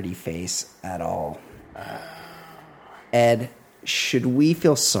pretty face at all. Ed, should we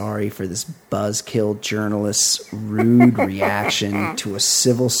feel sorry for this buzzkill journalist's rude reaction to a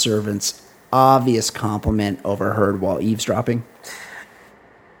civil servant's obvious compliment overheard while eavesdropping?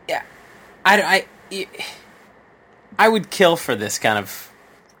 Yeah. I would kill for this kind of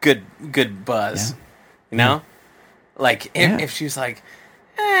good buzz. Yeah. You know? Like, if she was like,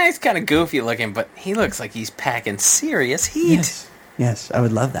 he's kind of goofy looking, but he looks like he's packing serious heat. Yes, I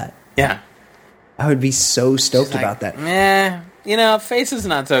would love that. Yeah. I would be so stoked about that. Face is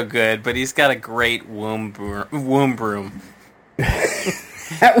not so good, but he's got a great womb broom.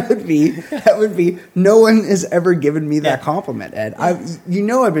 That would be. No one has ever given me that compliment, Ed. I've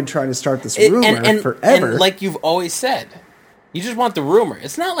been trying to start this rumor forever. And like you've always said, you just want the rumor.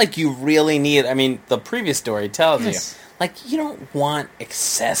 It's not like you really need. I mean, the previous story tells you, like, you don't want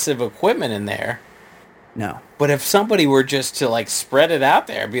excessive equipment in there. No. But if somebody were just to like spread it out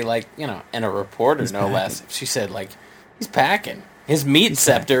there, be like, and a reporter no less, if she said like, he's packing. His meat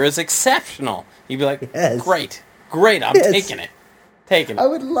scepter is exceptional. You'd be like, great, I'm taking it. I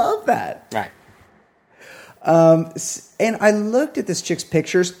would love that. Right. And I looked at this chick's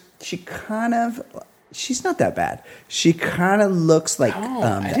pictures. She's not that bad. She kind of looks like the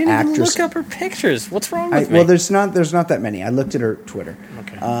I didn't actress. even look up her pictures. What's wrong with me? Well, there's not that many. I looked at her Twitter.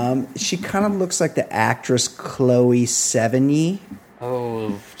 Okay. She kind of looks like the actress Chloe Sevigny.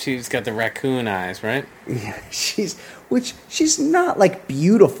 Oh, she's got the raccoon eyes, right? Yeah, she's not like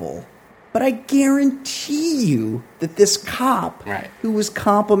beautiful, but I guarantee you that this cop who was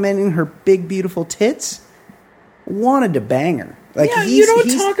complimenting her big beautiful tits wanted to bang her. Like, you don't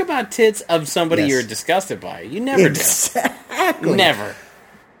talk about tits of somebody you're disgusted by. You never do. Exactly. Never.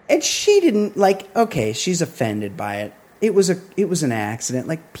 And she didn't okay, she's offended by it. It was an accident.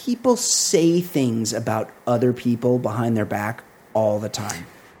 Like, people say things about other people behind their back all the time.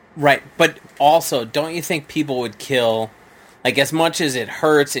 Right, but also, don't you think people would kill, like, as much as it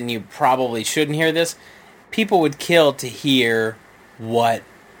hurts and you probably shouldn't hear this, people would kill to hear what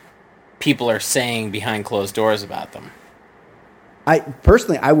people are saying behind closed doors about them.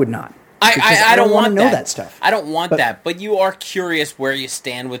 Personally, I would not. I don't want to know that stuff. I don't want that, but you are curious where you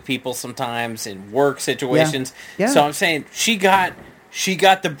stand with people sometimes in work situations. Yeah. So I'm saying she got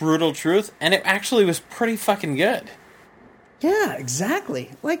the brutal truth, and it actually was pretty fucking good. Yeah,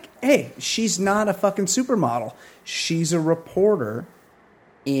 exactly. Like, hey, she's not a fucking supermodel. She's a reporter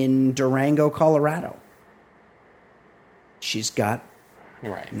in Durango, Colorado. She's got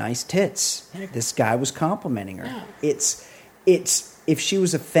nice tits. This guy was complimenting her. Yeah. It's if she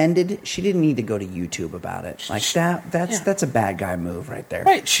was offended, she didn't need to go to YouTube about it. Like that's a bad guy move right there.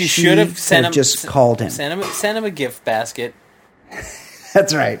 Right. She should have called him. Send him a gift basket.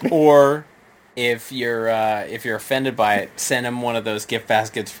 That's right. Or if you're offended by it, send him one of those gift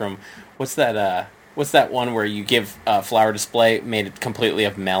baskets from what's that one where you give a flower display made completely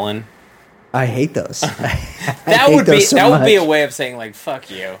of melon. I hate those. That would be a way of saying like fuck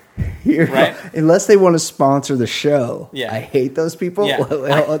you. Right? Unless they want to sponsor the show. Yeah. I hate those people. Yeah.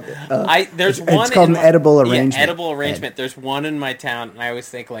 There's it's one called an edible arrangement. Yeah, edible arrangement. There's one in my town, and I always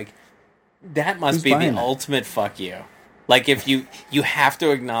think like that must be the ultimate fuck you. Like if you have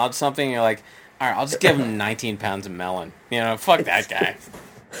to acknowledge something, you're like, all right, I'll just give him 19 pounds of melon. Fuck that guy.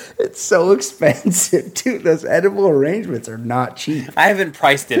 It's so expensive, dude. Those edible arrangements are not cheap. I haven't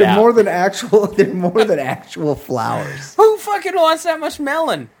priced it They're out. They're more than actual flowers. Who fucking wants that much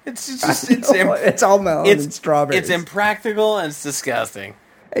melon? It's all melon and strawberries. It's impractical and it's disgusting.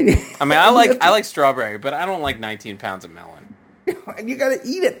 I mean, I like strawberry, but I don't like 19 pounds of melon. And you got to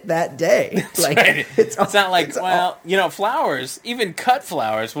eat it that day. Like right. It's not like flowers, even cut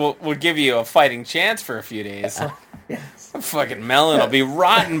flowers, will give you a fighting chance for a few days. Yes. A fucking melon will be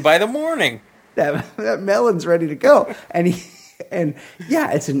rotten by the morning. That melon's ready to go, and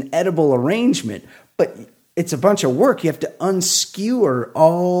it's an edible arrangement, but it's a bunch of work. You have to unskewer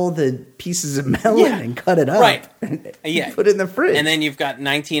all the pieces of melon and cut it up, right? And put it in the fridge, and then you've got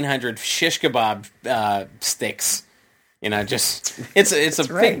 1,900 shish kebab sticks. It's a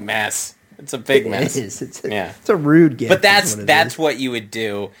big mess. It's a big mess. It is. It's a rude gift. But that's what you would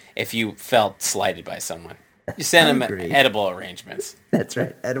do if you felt slighted by someone. You send them edible arrangements. That's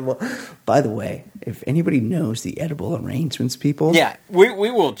right, edible. By the way, if anybody knows the edible arrangements people... Yeah, we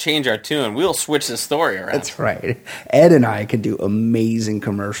will change our tune. We'll switch the story around. That's right. Ed and I can do amazing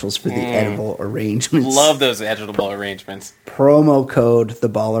commercials for the edible arrangements. Love those edible arrangements. Promo code The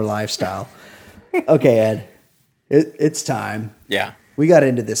Baller Lifestyle. Okay, Ed, it's time. Yeah. We got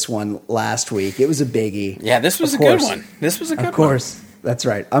into this one last week. It was a biggie. Yeah, this was a good one. Of course. That's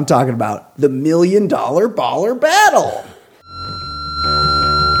right. I'm talking about the $1 Million Baller Battle.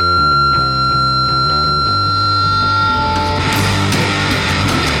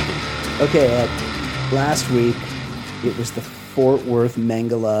 Okay, Ed. Last week, it was the Fort Worth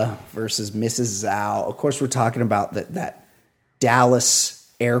Mengele versus Mrs. Zhao. Of course, we're talking about that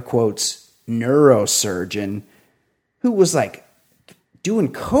Dallas, air quotes, neurosurgeon who was like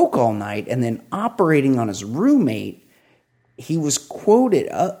doing coke all night and then operating on his roommate. He was quoted,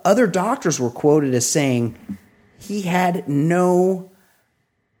 other doctors were quoted as saying he had no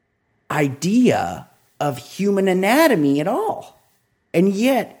idea of human anatomy at all. And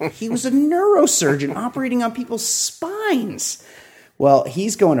yet, he was a neurosurgeon operating on people's spines. Well,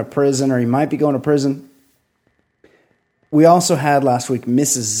 he's going to prison, or he might be going to prison. We also had last week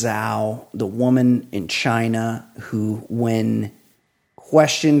Mrs. Zhao, the woman in China who, when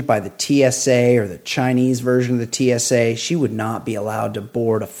questioned by the TSA or the Chinese version of the TSA, she would not be allowed to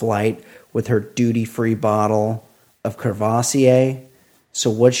board a flight with her duty-free bottle of Courvoisier. So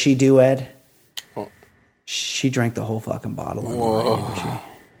what'd she do, Ed? She drank the whole fucking bottle.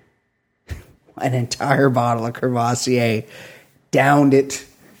 An entire bottle of Courvoisier. Downed it.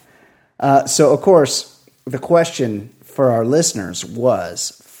 So, of course, the question for our listeners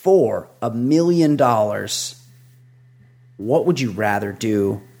was, for $1 million, what would you rather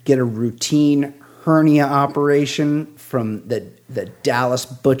do? Get a routine hernia operation from the Dallas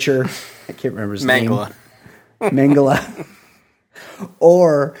butcher? I can't remember his name. Mengele.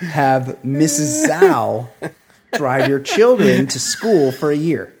 Or have Mrs. Zhao drive your children to school for a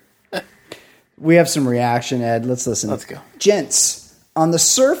year? We have some reaction, Ed. Let's listen. Let's go. Gents, on the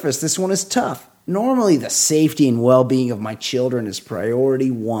surface, this one is tough. Normally, the safety and well-being of my children is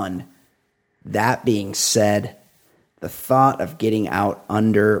priority one. That being said, the thought of getting out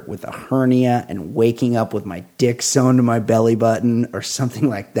under with a hernia and waking up with my dick sewn to my belly button or something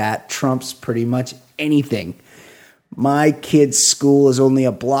like that trumps pretty much anything. My kid's school is only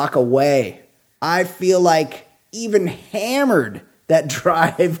a block away. I feel like, even hammered, that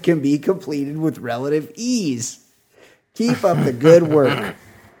drive can be completed with relative ease. Keep up the good work.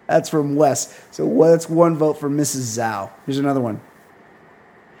 That's from Wes. So that's one vote for Mrs. Zhao. Here's another one.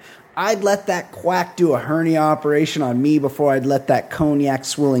 I'd let that quack do a hernia operation on me before I'd let that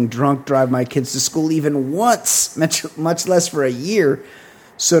cognac-swilling drunk drive my kids to school even once, much less for a year.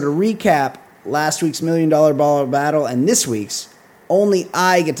 So to recap, last week's $1 Million Baller Battle and this week's, only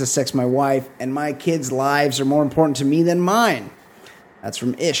I get to sex my wife, and my kids' lives are more important to me than mine. That's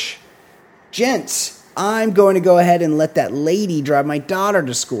from Ish. Gents, I'm going to go ahead and let that lady drive my daughter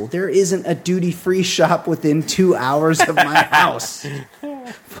to school. There isn't a duty-free shop within 2 hours of my house.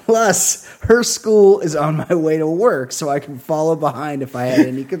 Plus, her school is on my way to work, so I can follow behind if I had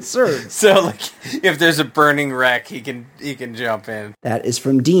any concerns. So, like, if there's a burning wreck, he can jump in. That is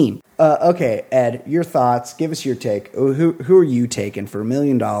from Dean. Okay, Ed, your thoughts. Give us your take. Who are you taking for $1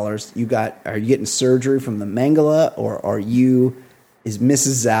 million? Are you getting surgery from the Mengele, or is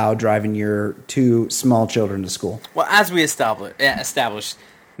Mrs. Zhao driving your 2 small children to school? Well, as we established,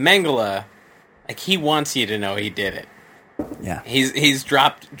 Mengele, like, he wants you to know he did it. Yeah. He's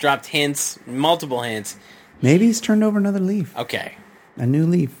dropped hints, multiple hints. Maybe he's turned over another leaf. Okay. A new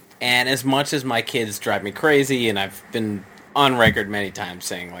leaf. And as much as my kids drive me crazy, and I've been on record many times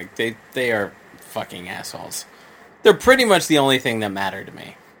saying, like, they are fucking assholes. They're pretty much the only thing that matter to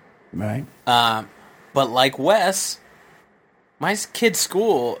me. Right. But like Wes, my kid's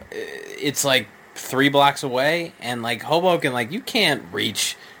school, it's like 3 blocks away, and like Hoboken, like, you can't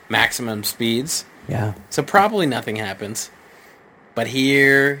reach maximum speeds. Yeah. So probably nothing happens. But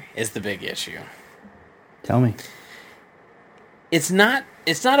here is the big issue. Tell me. It's not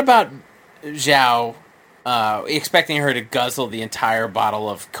about Zhao expecting her to guzzle the entire bottle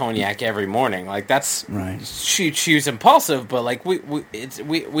of cognac every morning. Like, that's right. She's impulsive, but like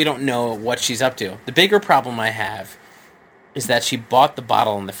we don't know what she's up to. The bigger problem I have is that she bought the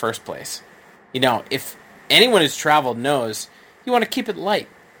bottle in the first place. You know, if anyone who's traveled knows, you want to keep it light.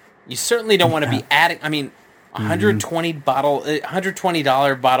 You certainly don't want to be adding. I mean, $120 bottle,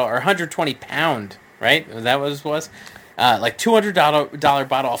 $120 bottle, or 120 pound, right? That was like $200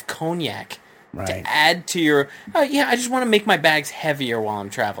 bottle of cognac to add to your. Oh yeah, I just want to make my bags heavier while I'm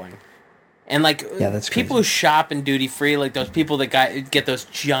traveling. And like, that's people crazy. who shop in duty free, like those people that get those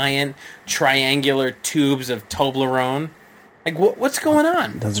giant triangular tubes of Toblerone. Like, what's going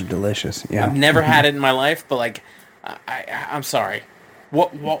on? Those are delicious. Yeah, I've never had it in my life, but like, I'm sorry.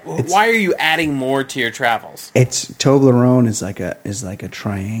 Why are you adding more to your travels? It's Toblerone is like a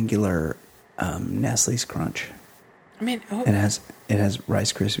triangular Nestle's Crunch. I mean, it has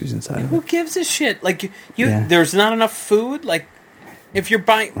Rice Krispies inside. Who gives a shit? Like, there's not enough food. Like, if you're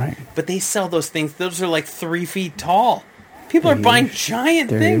buying, but they sell those things. Those are like 3 feet tall. People are buying giant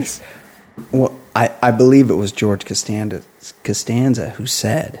things. Well, I believe it was George Costanza who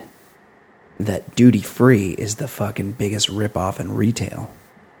said that duty free is the fucking biggest ripoff in retail.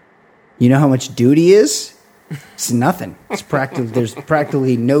 You know how much duty is? It's nothing. It's there's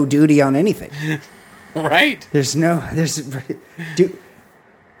practically no duty on anything. Right.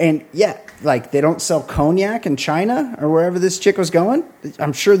 And yeah, like, they don't sell cognac in China or wherever this chick was going.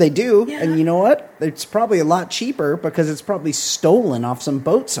 I'm sure they do. Yeah. And you know what? It's probably a lot cheaper because it's probably stolen off some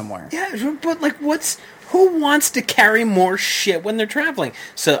boat somewhere. Yeah, but like, who wants to carry more shit when they're traveling?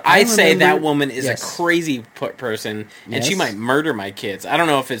 So I say that woman is a crazy person, and she might murder my kids. I don't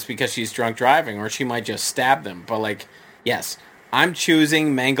know if it's because she's drunk driving or she might just stab them. But like, yes, I'm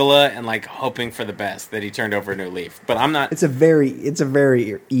choosing Mengele and like hoping for the best that he turned over a new leaf. But I'm not. It's a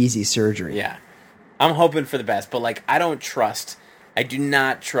very easy surgery. Yeah, I'm hoping for the best. But like, I do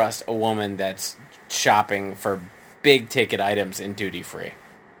not trust a woman that's shopping for big ticket items in duty free.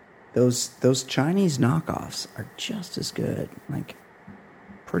 Those Chinese knockoffs are just as good, like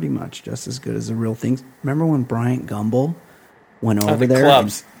pretty much just as good as the real things. Remember when Bryant Gumbel went over there?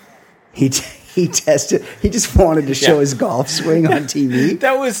 Clubs. He tested. He just wanted to show his golf swing on TV.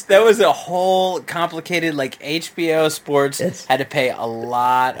 That was a whole complicated, like, HBO Sports had to pay a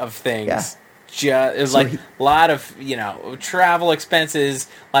lot of things. Yeah. It was a lot of, travel expenses,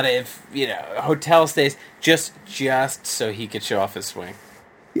 a lot of, hotel stays, just so he could show off his swing.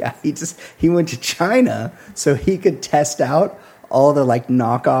 Yeah, he went to China so he could test out all the like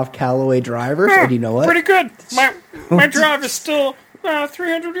knockoff Callaway drivers. And you know what? Pretty good. My drive is still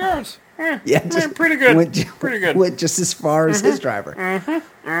 300 yards. Pretty good. Pretty good. Went just as far as his driver.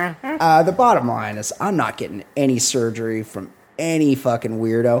 The bottom line is, I'm not getting any surgery from any fucking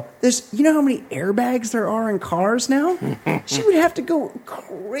weirdo. You know how many airbags there are in cars now? She would have to go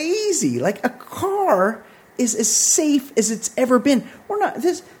crazy. Like, a car is as safe as it's ever been.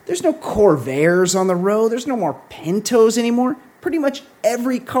 There's no Corvairs on the road. There's no more Pintos anymore. Pretty much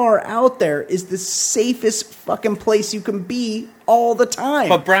every car out there is the safest fucking place you can be all the time.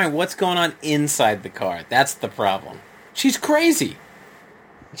 But Brian, what's going on inside the car? That's the problem. She's crazy.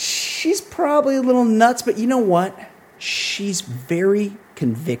 She's probably a little nuts, but you know what? She's very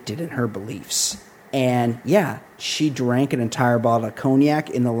convicted in her beliefs. And yeah, she drank an entire bottle of cognac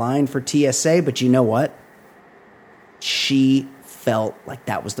in the line for TSA, but you know what? She felt like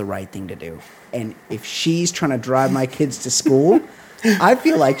that was the right thing to do. And if she's trying to drive my kids to school, I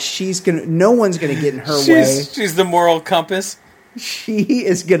feel like no one's gonna get in her way. She's the moral compass.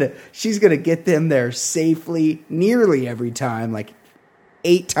 She's gonna get them there safely nearly every time. Like,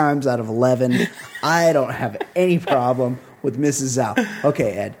 8 times out of 11. I don't have any problem with Mrs. Zhao.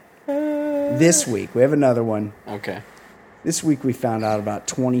 Okay, Ed. This week, we have another one. Okay. This week we found out about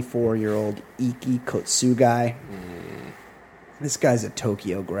 24-year-old Iki Kotsugai. This guy's a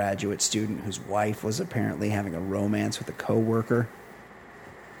Tokyo graduate student whose wife was apparently having a romance with a coworker.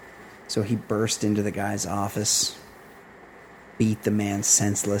 So he burst into the guy's office, beat the man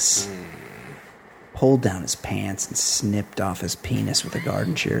senseless, pulled down his pants, and snipped off his penis with the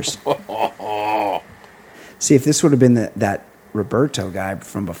garden shears. See, if this would have been that Roberto guy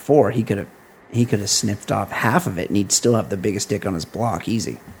from before, he could have snipped off half of it, and he'd still have the biggest dick on his block,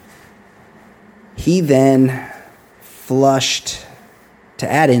 easy. He then flushed, to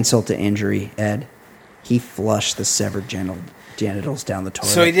add insult to injury, Ed, he flushed the severed genitals down the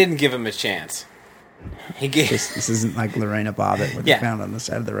toilet. So he didn't give him a chance. He gave. This isn't like Lorena Bobbitt, what they found on the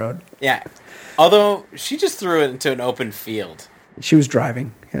side of the road. Yeah. Although, she just threw it into an open field. She was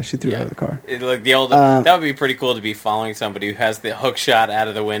driving. Yeah, she threw it out of the car. Like the old, that would be pretty cool to be following somebody who has the hook shot out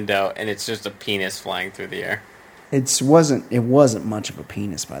of the window, and it's just a penis flying through the air. It wasn't much of a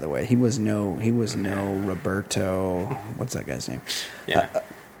penis, by the way. He was no Roberto. What's that guy's name? Yeah.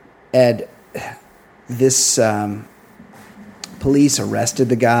 Ed, this police arrested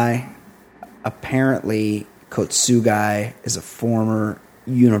the guy. Apparently, Kotsugai is a former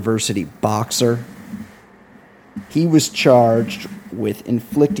university boxer. He was charged with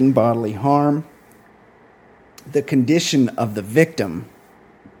inflicting bodily harm. The condition of the victim,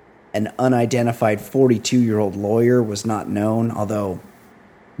 an unidentified 42-year-old lawyer, was not known, although,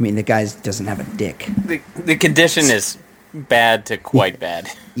 I mean, the guy doesn't have a dick. The condition is bad to quite bad.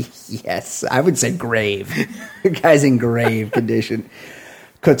 Yes, I would say grave. The guy's in grave condition.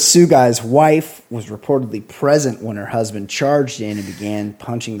 Kotsugai's wife was reportedly present when her husband charged in and began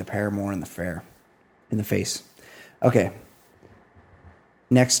punching the paramour in the face. Okay.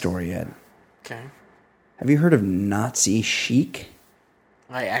 Next story, Ed. Okay. Have you heard of Nazi chic?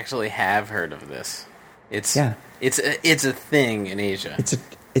 I actually have heard of this. It's a thing in Asia.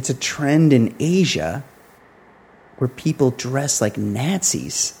 It's a trend in Asia where people dress like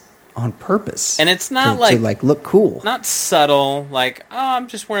Nazis on purpose. And it's not to look cool. Not subtle, like, oh, I'm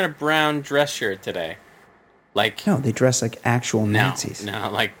just wearing a brown dress shirt today. Like, no, they dress like actual Nazis. No,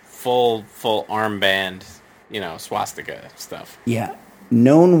 like full armband, swastika stuff. Yeah.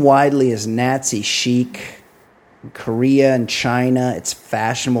 Known widely as Nazi chic, in Korea and China, it's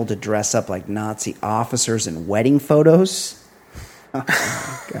fashionable to dress up like Nazi officers in wedding photos. Oh,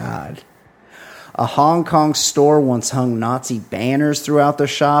 my God. A Hong Kong store once hung Nazi banners throughout the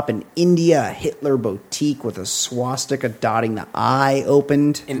shop. In India, a Hitler boutique with a swastika dotting the eye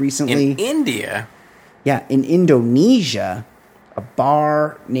opened recently. In India? Yeah, in Indonesia, a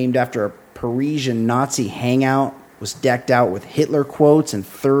bar named after a Parisian Nazi hangout was decked out with Hitler quotes and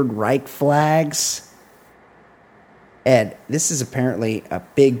Third Reich flags. Ed, this is apparently a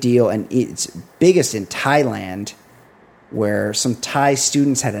big deal, and it's biggest in Thailand, where some Thai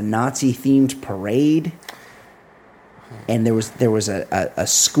students had a Nazi-themed parade, and there was a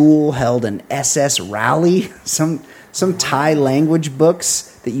school held an SS rally. Some Thai language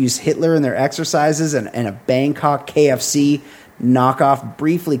books that use Hitler in their exercises, and a Bangkok KFC knockoff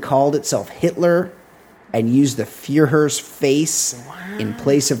briefly called itself Hitler and used the Führer's face in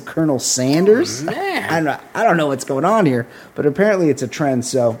place of Colonel Sanders. Oh, man. I don't know what's going on here, but apparently it's a trend.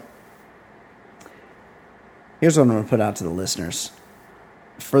 So here's what I'm going to put out to the listeners.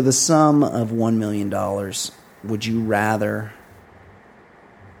 For the sum of $1 million, would you rather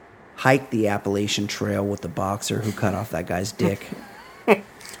hike the Appalachian Trail with the boxer who cut off that guy's dick?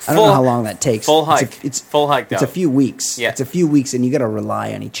 I don't know how long that takes. Full hike. It's full hike. It's a few weeks. Yeah. It's a few weeks, and you got to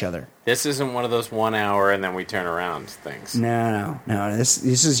rely on each other. This isn't one of those 1 hour and then we turn around things. No. This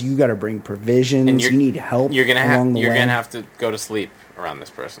is you got to bring provisions. And you need help. You're gonna have to go to sleep around this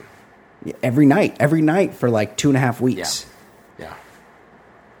person every night for like 2.5 weeks. Yeah.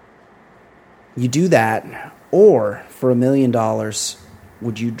 You do that, or for $1 million,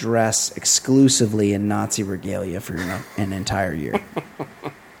 would you dress exclusively in Nazi regalia for an entire year?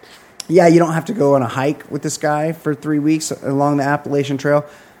 Yeah, you don't have to go on a hike with this guy for 3 weeks along the Appalachian Trail,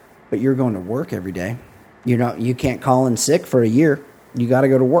 but you're going to work every day. You can't call in sick for a year. You got to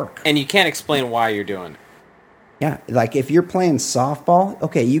go to work. And you can't explain why you're doing it. Yeah, like if you're playing softball,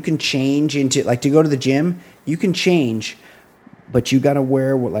 okay, you can change into, like to go to the gym, you can change, but you got to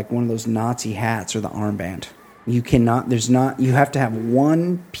wear like one of those Nazi hats or the armband. You have to have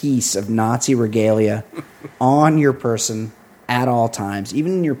one piece of Nazi regalia on your person at all times,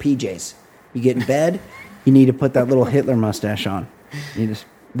 even in your PJs. You get in bed, you need to put that little Hitler mustache on.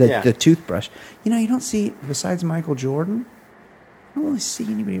 The toothbrush. You don't see, besides Michael Jordan, I don't really see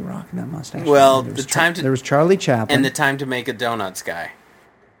anybody rocking that mustache. Well, There the was time to there was Charlie Chaplin. and the time to make a donuts guy.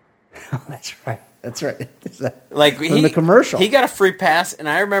 Oh, that's right. That's right. Is that Like from the commercial? he got a free pass, and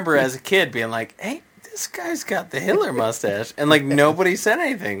I remember as a kid being like, "Hey, this guy's got the Hitler mustache," and like nobody said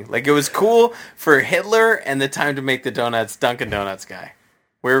anything. Like it was cool for Hitler and the time to make the donuts Dunkin' Donuts guy.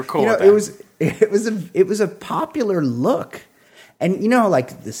 We were cool. You know, with that. it was a popular look, and you know,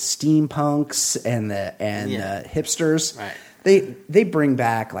 like the steampunks and the hipsters, Right. They bring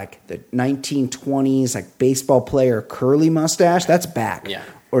back like the 1920s like baseball player curly mustache. That's back. Yeah.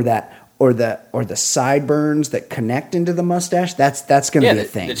 Or the sideburns that connect into the mustache. That's going to be a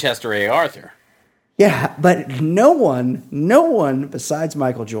thing. The Chester A. Arthur. Yeah, but no one besides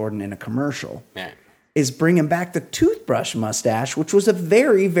Michael Jordan in a commercial Man. is bringing back the toothbrush mustache, which was a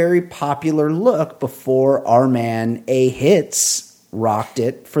very, very popular look before our man A-Hits rocked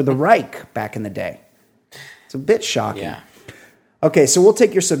it for the Reich back in the day. It's a bit shocking. Yeah. Okay, so we'll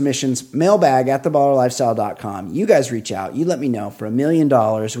take your submissions. Mailbag at theballerlifestyle.com. You guys reach out. You let me know. For $1 million,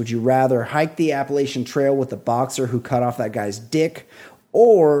 would you rather hike the Appalachian Trail with the boxer who cut off that guy's dick,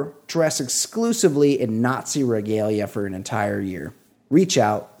 or dress exclusively in Nazi regalia for an entire year? Reach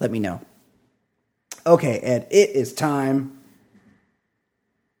out. Let me know. Okay, Ed, it is time.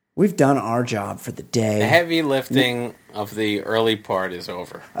 We've done our job for the day. The heavy lifting of the early part is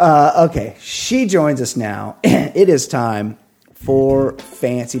over. Okay, she joins us now. It is time for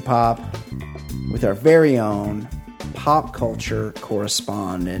Fancy Pop with our very own pop culture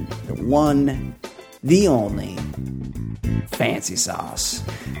correspondent, the one, the only, Fancy Sauce.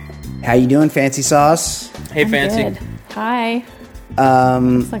 How you doing, Fancy Sauce? Hey, I'm Fancy. good. Hi.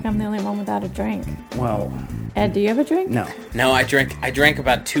 Looks like I'm the only one without a drink. Well, Ed, do you have a drink? no. No, I drank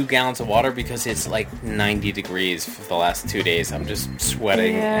about 2 gallons of water because it's like 90 degrees for the last 2 days. I'm just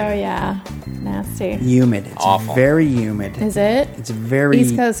sweating. Oh, yeah. Nasty. Humid. It's Awful. very humid. Is it? It's very...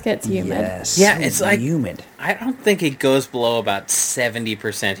 East Coast gets humid. Yes. Yeah, it's like humid. I don't think it goes below about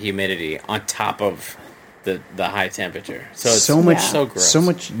 70% humidity on top of the high temperature. So it's so gross. So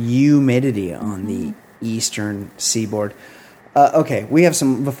much humidity on the eastern seaboard. Okay, we have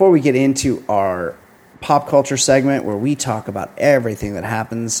some... Before we get into our pop culture segment where we talk about everything that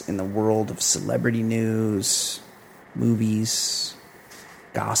happens in the world of celebrity news, movies,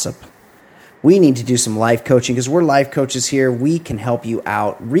 gossip, we need to do some life coaching because we're life coaches here. We can help you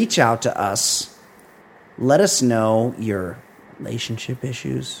out. Reach out to us. Let us know your relationship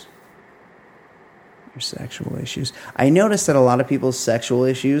issues, your sexual issues. I noticed that a lot of people's sexual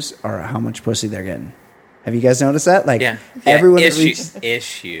issues are how much pussy they're getting. Have you guys noticed that? Like, everyone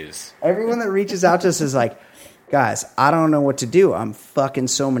everyone that reaches out to us is like, guys, I don't know what to do. I'm fucking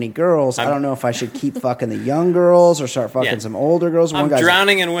so many girls. I don't know if I should keep fucking the young girls or start fucking some older girls. I'm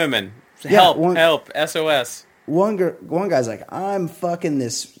drowning in women. Help, SOS. One guy's like, I'm fucking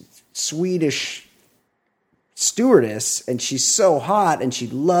this Swedish stewardess, and she's so hot, and she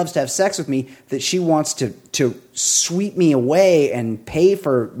loves to have sex with me that she wants to sweep me away and pay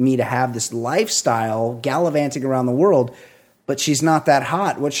for me to have this lifestyle gallivanting around the world, but she's not that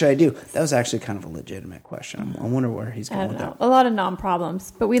hot. What should I do? That was actually kind of a legitimate question. I wonder where he's going with that. A lot of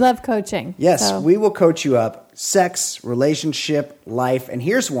non-problems, but we love coaching. Yes, so. we will coach you up. Sex, relationship, life. And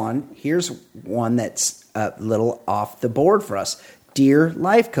here's one that's a little off the board for us. Dear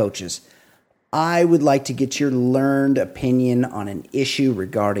life coaches, I would like to get your learned opinion on an issue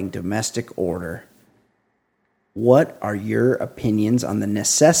regarding domestic order. What are your opinions on the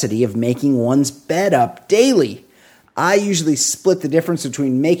necessity of making one's bed up daily? I usually split the difference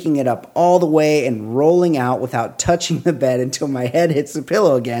between making it up all the way and rolling out without touching the bed until my head hits the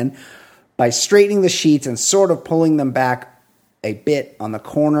pillow again by straightening the sheets and sort of pulling them back a bit on the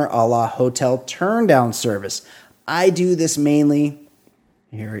corner a la hotel turn-down service. I do this mainly,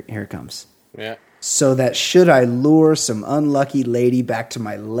 here it comes, so that should I lure some unlucky lady back to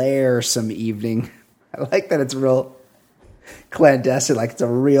my lair some evening, I like that it's real clandestine, like it's a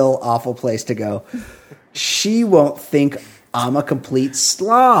real awful place to go. She won't think I'm a complete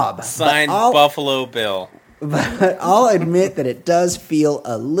slob. Signed Buffalo Bill. But I'll admit that it does feel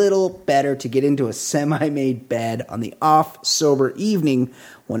a little better to get into a semi-made bed on the off-sober evening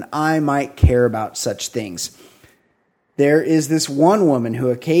when I might care about such things. There is this one woman who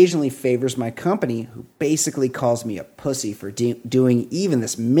occasionally favors my company who basically calls me a pussy for doing even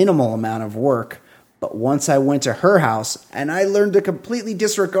this minimal amount of work. But once I went to her house, and I learned to completely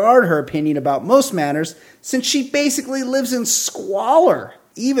disregard her opinion about most matters, since she basically lives in squalor,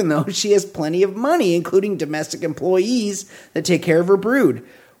 even though she has plenty of money, including domestic employees that take care of her brood.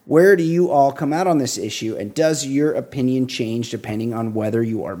 Where do you all come out on this issue, and does your opinion change depending on whether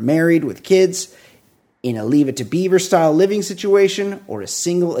you are married with kids? in a Leave It to Beaver style living situation, or a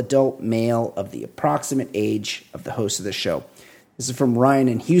single adult male of the approximate age of the host of the show. This is from Ryan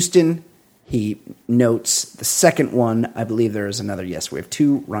in Houston. He notes the second one. I believe there is another. Yes, we have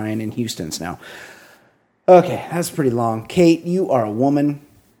 2 Ryan in Houstons now. Okay, that's pretty long. Kate, you are a woman.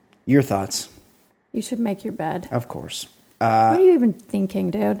 Your thoughts? You should make your bed. Of course. What are you even thinking,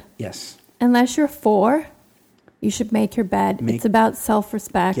 dude? Yes. Unless you're 4, you should make your bed. It's about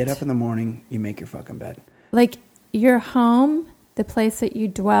self-respect. Get up in the morning, you make your fucking bed. Like, your home, the place that you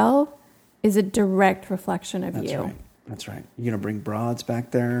dwell, is a direct reflection of you. Right. That's right. You're going to bring broads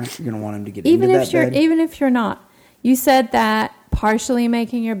back there. You're going to want them to get Even into if that you're, bed. even if you're not. You said that partially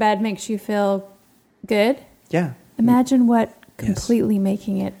making your bed makes you feel good. Yeah. Imagine what completely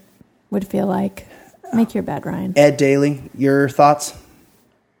making it would feel like. Make your bed, Ryan. Ed Daly, your thoughts?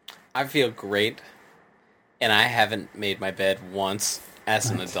 I feel great, and I haven't made my bed once as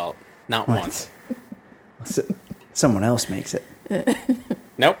an adult. Not once. Someone else makes it.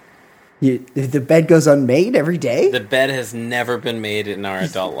 Nope. The bed goes unmade every day? The bed has never been made in our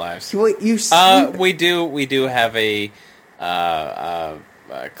adult lives. You sleep. We do have a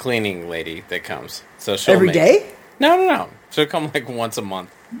cleaning lady that comes. So she'll Every day? No. She'll come like once a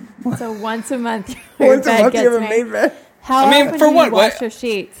month. So once a month, your Once a bed month you gets have a made. made bed? How I mean, often for do what? you wash What? your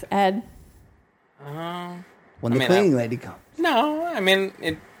sheets, Ed? When the cleaning lady comes. No, I mean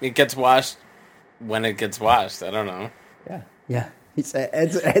it gets washed when it gets washed. I don't know. Yeah. Ed's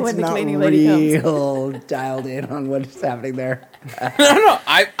When the not cleaning lady real dialed in on what's happening there. No.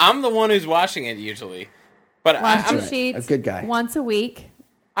 I'm the one who's washing it usually, but Wash I'm your sheets a good guy. once a week.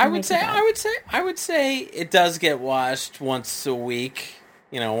 I would say it does get washed once a week.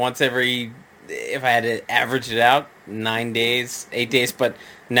 Once every, if I had to average it out, 9 days, 8 days. But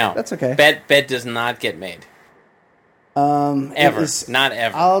no, That's okay. Bed does not get made. Ever, not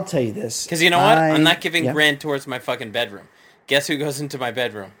ever. I'll tell you this, Because you know what? I'm not giving rent towards my fucking bedroom. Guess who goes into my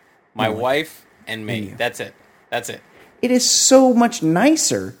bedroom? My wife and me. you. That's it. It is so much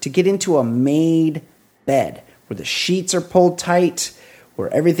nicer to get into a made bed where the sheets are pulled tight,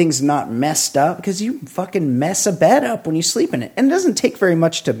 where everything's not messed up, because you fucking mess a bed up when you sleep in it. And it doesn't take very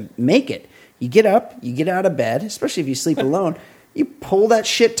much to make it. You get up, you get out of bed, especially if you sleep alone, you pull that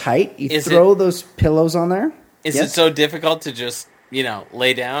shit tight, you throw those pillows on there. Is it so difficult to just,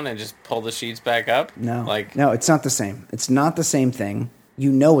 lay down and just pull the sheets back up? No. No, it's not the same. It's not the same thing.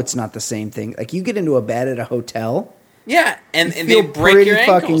 You know it's not the same thing. Like, you get into a bed at a hotel. Yeah, and You they feel break pretty your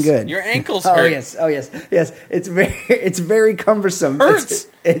ankles. fucking good. Your ankles hurt. Oh yes. It's very cumbersome. Hurts.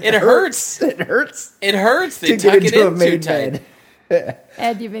 It hurts. It hurts. It hurts. They To tuck get it into a in too made tight. bed.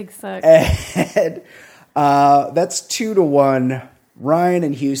 Ed, you big suck. Ed, that's 2-1. Ryan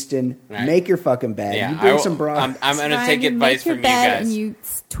in Houston, Right. make your fucking bed. Yeah, You bring some broad. I'm going to Ryan, take you advice make your from you bed guys. And you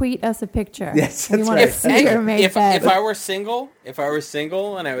tweet us a picture. Yes, We that's wanna right. see your made if bed. I were single,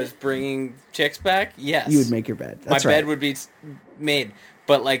 and I was bringing chicks back, yes, You would make your bed. That's my right. bed would be made.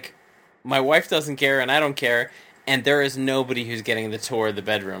 But like, my wife doesn't care, and I don't care, and there is nobody who's getting the tour of the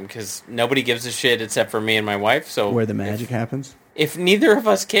bedroom because nobody gives a shit except for me and my wife. So Where the magic happens. if neither of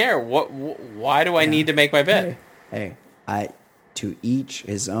us care, why do I need to make my bed? Hey, to each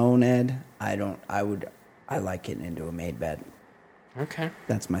his own, Ed. I like getting into a made bed. Okay,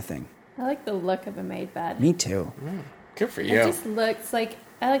 That's my thing. I like the look of a made bed. Me too. good for It you. just looks like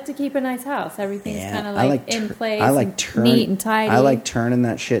I like to keep a nice house. Everything's kind of I like like in place. I like and neat and tidy. I like turning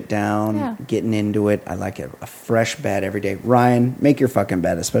that shit down, Yeah. getting into it. I like a fresh bed every day. Ryan, make your fucking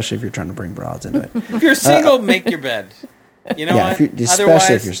bed, especially if you're trying to bring broads into it. If you're single, make your bed. You know Yeah, what?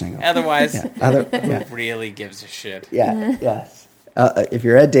 especially if you're single. Otherwise, Yeah. who really gives a shit? Yeah, yes. If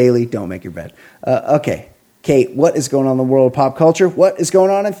you're Ed Daly, don't make your bed. Okay, Kate, what is going on in the world of pop culture? What is going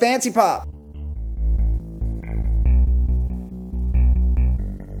on in Fancy Pop?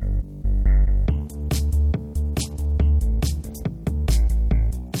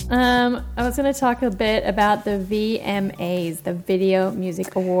 I was going to talk a bit about the VMAs, the Video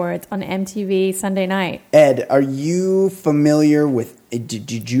Music Awards on MTV Sunday night. Ed, are you familiar with?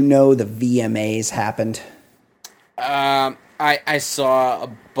 Did you know the VMAs happened? I saw a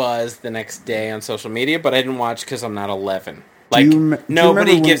buzz the next day on social media, but I didn't watch because I'm not 11. Do you remember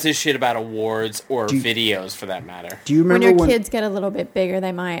Nobody when- gives a shit about awards or videos for that matter. Do you When remember your kids get a little bit bigger,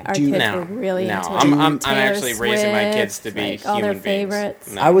 they might. Our kids were really into I'm Taylor actually raising my kids to Swift, be like, all human their beings.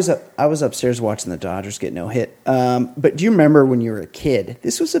 favorites. No. I was upstairs watching the Dodgers get no hit. But do you remember when you were a kid?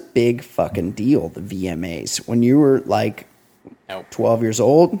 This was a big fucking deal. The VMAs when you were like Nope. 12 years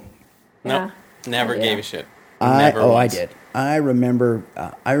old. Nope. Never Yeah. gave a shit. I Never once. did. I remember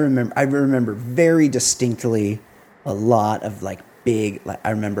very distinctly a lot of like big. Like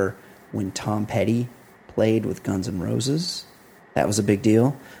I remember when Tom Petty played with Guns N' Roses. That was a big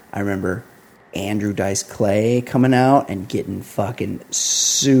deal. I remember Andrew Dice Clay coming out and getting fucking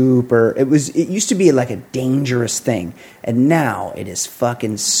super. It used to be like a dangerous thing, and now it is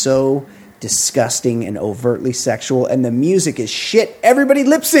fucking so disgusting and overtly sexual, and the music is shit. Everybody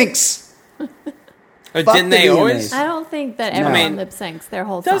lip syncs. Didn't they the always? VMAs. I don't think that I everyone mean, lip syncs their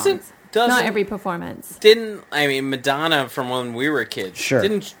whole doesn't- songs. doesn't- Not every performance. Madonna from when we were kids? Sure.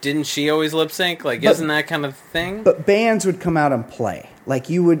 Didn't she always lip sync? Like, isn't that kind of thing? But bands would come out and play. Like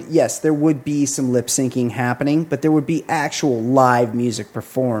you would, yes, there would be some lip syncing happening, but there would be actual live music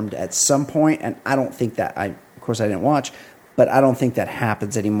performed at some point, and I don't think that of course I didn't watch, but I don't think that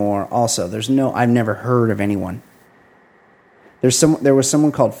happens anymore. Also, I've never heard of anyone. There was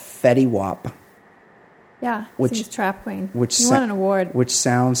someone called Fetty Wap, Yeah, she's Trap Queen. which you won an award. which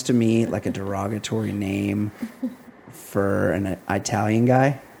sounds to me like a derogatory name for an Italian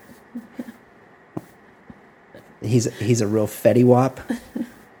guy. He's a real Fetty Wap.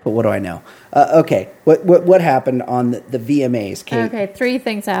 But what do I know? Okay, what happened on the VMAs, Kate? Okay, 3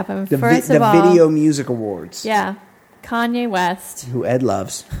 things happened. The First of all, Video Music Awards. yeah, Kanye West, Who Ed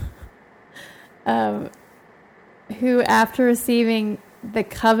loves. who after receiving the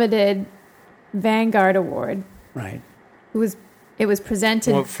coveted Vanguard Award, Right. it was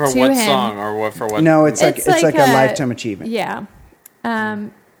presented Well, for to what him. song or what for what? No, it's like like a lifetime achievement. Yeah,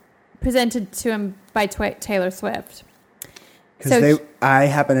 presented to him by Taylor Swift. Because I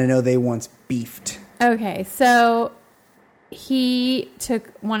happen to know they once beefed. Okay, so he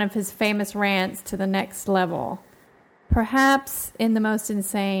took one of his famous rants to the next level. Perhaps in the most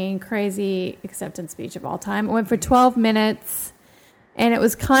insane, crazy acceptance speech of all time. It went for 12 minutes, and it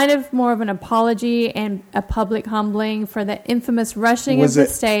was kind of more of an apology and a public humbling for the infamous rushing of the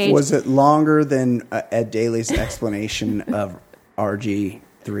stage. Was it longer than Ed Daly's explanation of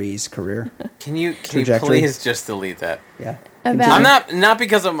RG3's career? Can you Trajectory? please just delete that? Yeah. About- I'm not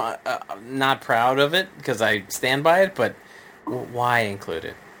because I'm not proud of it, because I stand by it, but why include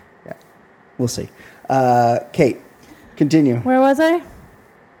it? Yeah. We'll see. Kate, continue. Where was I?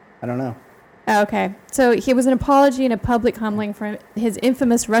 I don't know. Oh, okay. So he was an apology and a public humbling for his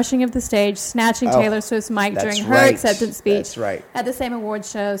infamous rushing of the stage, snatching Oh, Taylor Swift's mic that's during her right. acceptance speech That's right. at the same award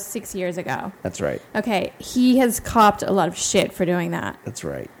show 6 years ago. That's right. Okay, he has copped a lot of shit for doing that. That's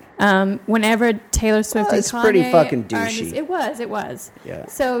right. Whenever Taylor Swift and it's Kanye pretty fucking are in douchey. it was. Yeah.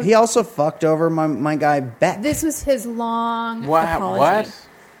 So he also fucked over my guy Beck. this was his long What? apology.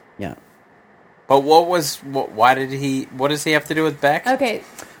 Yeah. But why did he? What does he have to do with Beck? Okay,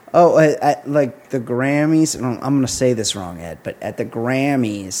 Oh, like the Grammys. I'm going to say this wrong, Ed, but at the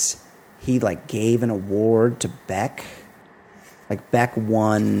Grammys, he like gave an award to Beck. Like Beck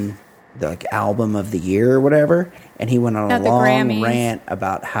won the album of the year or whatever, and he went on At a the long Grammys. rant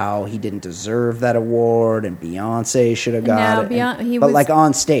about how he didn't deserve that award and Beyonce should have got No, it. he but was- like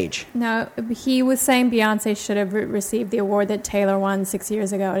on stage. no, he was saying Beyonce should have received the award that Taylor won 6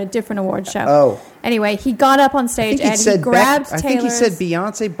 years ago at a different award show. Oh. Anyway, he got up on I stage think he and said he grabbed Beck. I Taylor's... think he said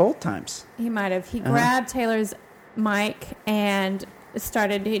Beyonce both times. He might have. He grabbed Taylor's mic and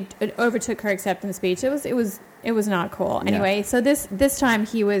he overtook her acceptance speech. It was not cool. Anyway, so this time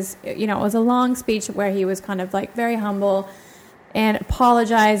he was, it was a long speech where he was kind of like very humble and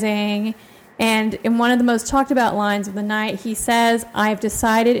apologizing. And in one of the most talked about lines of the night, he says, "I've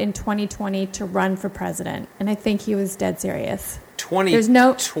decided in 2020 to run for president." And I think he was dead serious. 2020. There's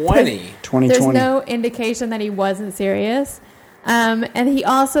no 2020. There's no indication that he wasn't serious. And he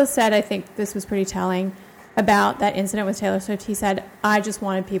also said, I think this was pretty telling, about that incident with Taylor Swift. He said, "I just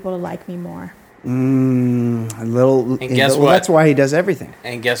wanted people to like me more." A little. And guess well, what? That's why he does everything.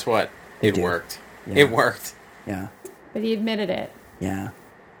 And guess what? It did. worked. Yeah. It worked. Yeah. But he admitted it. Yeah.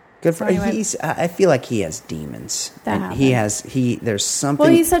 Good for So anyway- he's. I feel like he has demons. That And he happens. has. There's something.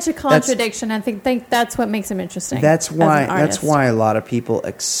 Well, he's such a that's- contradiction. I think that's what makes him interesting. That's as why. an That's artist. why a lot of people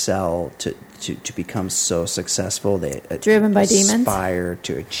excel to become so successful. They Driven by demons? aspire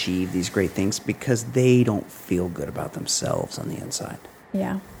to achieve these great things because they don't feel good about themselves on the inside.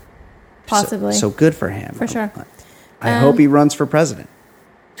 Yeah. Possibly. So good for him. For sure. I hope he runs for president.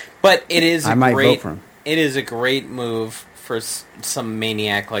 But it is I a might great. vote for him. It is a great move for some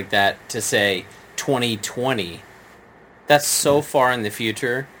maniac like that to say 2020. That's so far in the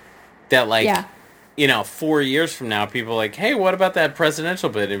future that Yeah. 4 years from now, people are like, hey, what about that presidential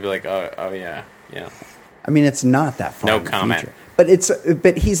bid? And be like, oh yeah. I mean, it's not that far. No in the comment. future.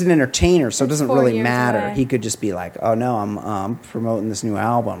 But he's an entertainer, so it It's doesn't 4 really years matter. away. He could just be like, "Oh no, I'm promoting this new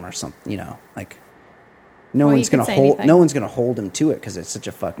album or something." Like no Well, one's you could gonna say hold anything. no one's gonna hold him to it because it's such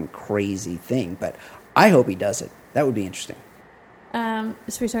a fucking crazy thing. But I hope he does it. That would be interesting.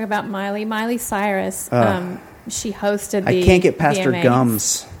 Should we talk about Miley? Miley Cyrus. She hosted the I can't get past her VMAs.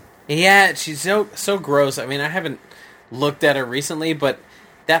 gums. Yeah, she's so gross. I mean, I haven't looked at her recently, but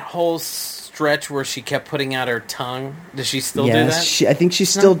that whole stretch where she kept putting out her tongue, does she still do that? Yes, I think she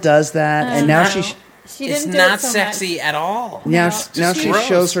still does that, and now she She It's didn't do not it so sexy much. at all. now It's now just she gross.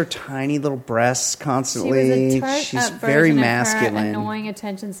 shows her tiny little breasts She constantly. was a She's turned-up very version of her masculine. annoying,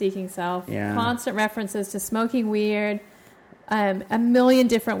 attention-seeking self. Yeah. Constant references to smoking weird, a million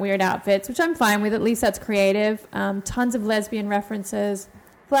different weird outfits, which I'm fine with. At least that's creative. Tons of lesbian references,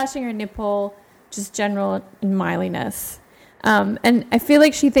 flashing her nipple, just general Miley-ness. And I feel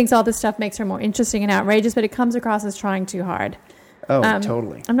like she thinks all this stuff makes her more interesting and outrageous, but it comes across as trying too hard. Oh,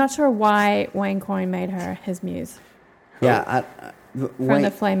 totally. I'm not sure why Wayne Coyne made her his muse Yeah, from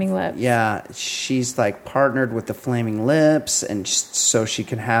the Flaming Lips. Yeah, she's like partnered with the Flaming Lips, and so she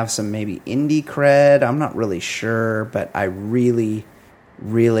can have some maybe indie cred. I'm not really sure, but I really,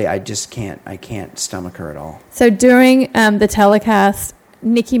 I just can't. I can't stomach her at all. So during the telecast,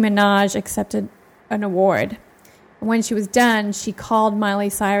 Nicki Minaj accepted an award. When she was done, she called Miley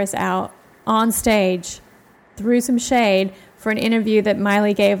Cyrus out on stage, threw some shade for an interview that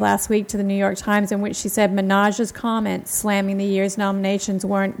Miley gave last week to the New York Times, in which she said Minaj's comments slamming the year's nominations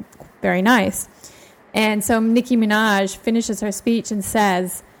weren't very nice. And so Nicki Minaj finishes her speech and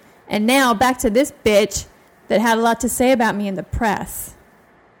says, "And now back to this bitch that had a lot to say about me in the press.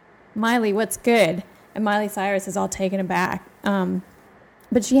 Miley, what's good?" And Miley Cyrus is all taken aback.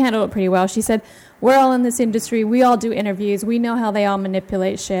 But she handled it pretty well. She said, "We're all in this industry. We all do interviews. We know how they all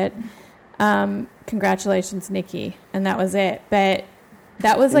manipulate shit. Congratulations, Nicki." And that was it. But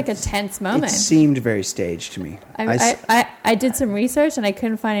that was like a tense moment. It seemed very staged to me. I did some research and I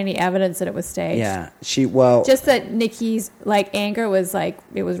couldn't find any evidence that it was staged. Yeah, Just that Nicki's like anger was like,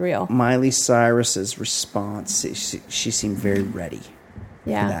 it was real. Miley Cyrus's response, she seemed very ready for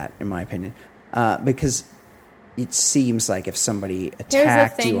that, in my opinion, because it seems like if somebody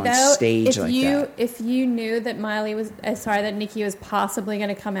attacked you on stage like that, if you knew that that Nicki was possibly going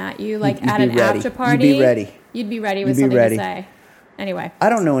to come at you, like you'd at be an ready. after party, You'd be ready. You'd be ready You'd with be something ready. to say. Anyway, I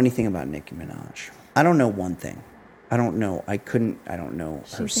don't know anything about Nicki Minaj. I don't know one thing. I don't know. I don't know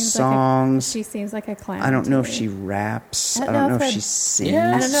her songs. She seems like a clown. I don't know to if me. she raps. I I don't don't know know if if her- she sings.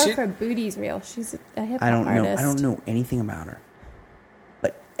 Yeah. I don't know if her booty's real. She's a hip hop I don't know. artist. I don't know anything about her.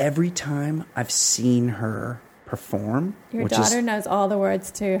 But every time I've seen her perform, Your which daughter is, knows all the words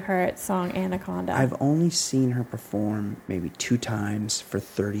to her song Anaconda. I've only seen her perform maybe 2 times for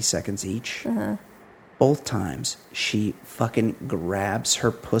 30 seconds each. Uh-huh. Both times, she fucking grabs her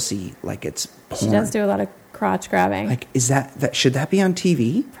pussy like it's porn. She does do a lot of crotch grabbing. Like, is that should that be on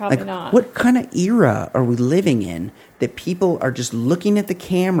TV? Probably like, not. What kind of era are we living in that people are just looking at the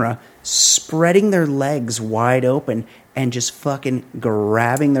camera, spreading their legs wide open, and just fucking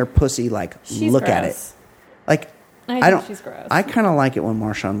grabbing their pussy like, She's look at it. gross. Like, I I think don't. she's gross. I kind of like it when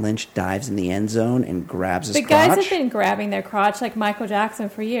Marshawn Lynch dives in the end zone and grabs his But crotch. guys have been grabbing their crotch like Michael Jackson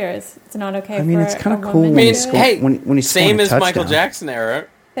for years. It's not okay. I mean, for it's kind a of cool woman when to he's do scoring- it. when he's Same scoring a as Michael touchdown. Jackson era.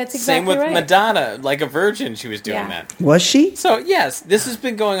 That's Same exactly with right. Madonna, like a virgin, she was doing Yeah. that. Was she? So yes, this has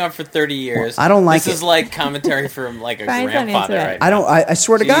been going on for 30 years. Well, I don't like this it. is like commentary from like a Brian's not into grandfather. it. Right I don't. I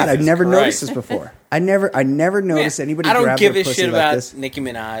swear to God, I've Jesus never Christ. noticed this before. I never noticed anybody. I don't grab give their a pussy shit like about this. Nicki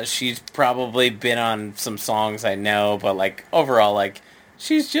Minaj. She's probably been on some songs I know, but like overall, like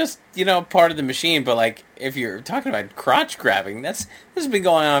she's just part of the machine. But like if you're talking about crotch grabbing, this has been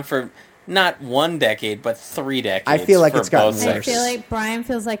going on for not 1 decade, but 3 decades. I feel like for it's gotten both I worse. sexes. feel like Brian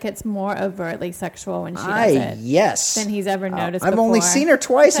feels like it's more overtly sexual when she does it Yes. than he's ever noticed. I've only before. seen her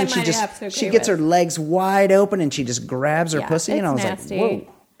twice, Which and I she might just have to she agree gets her with. legs wide open, and she just grabs her Yeah, pussy, and I was it's nasty. like,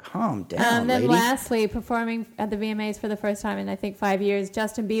 "Whoa, calm down, Then lady." lastly, performing at the VMAs for the first time in I think 5 years,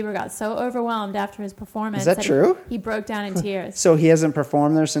 Justin Bieber got so overwhelmed after his performance. Is that true? He broke down in tears. So he hasn't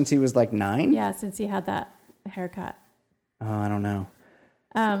performed there since he was like 9. Yeah, since he had that haircut. Oh, I don't know.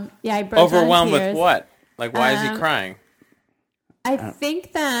 Yeah, he broke Overwhelmed down in with tears. what? Like, why is he crying? I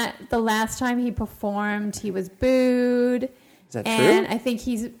think that the last time he performed, he was booed. Is that And true? I think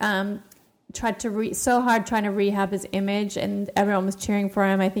he's tried to trying to rehab his image, and everyone was cheering for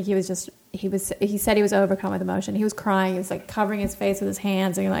him. I think he said he was overcome with emotion. He was crying. He was like covering his face with his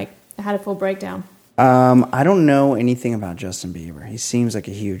hands, and like had a full breakdown. I don't know anything about Justin Bieber. He seems like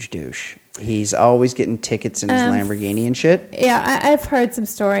a huge douche. He's always getting tickets in his Lamborghini and shit. Yeah, I've heard some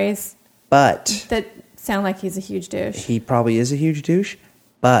stories But that sound like he's a huge douche. he probably is a huge douche.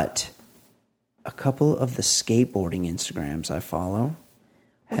 But a couple of the skateboarding Instagrams I follow,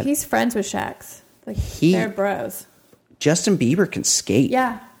 Well, he's friends with Shax. Like He- they're bros. Justin Bieber can skate.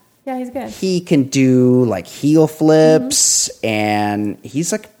 Yeah, Yeah, he's good. He can do like heel flips, and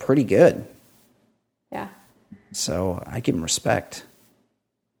he's like pretty good. Yeah. So I give him respect.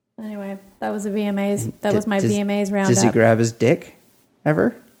 Anyway, that was the VMAs. That was my VMAs roundup. Does he grab his dick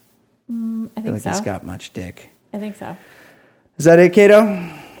ever? I I think feel like so. he's got much dick. I think so. Is that it, Kato?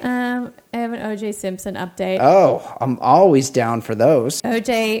 I have an O.J. Simpson update. Oh, I'm always down for those.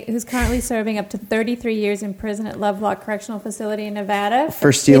 O.J., who's currently serving up to 33 years in prison at Lovelock Correctional Facility in Nevada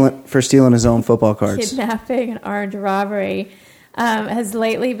For stealing his own football cards. kidnapping and armed robbery, has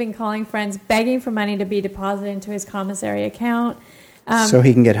lately been calling friends begging for money to be deposited into his commissary account. So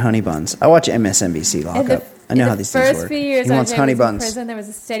he can get honey buns. I watch MSNBC lockup. I know how these things work. First few years He wants O.J. honey was in buns. prison, there was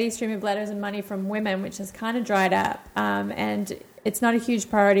a steady stream of letters and money from women, which has kind of dried up. And it's not a huge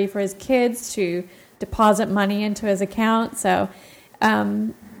priority for his kids to deposit money into his account. So,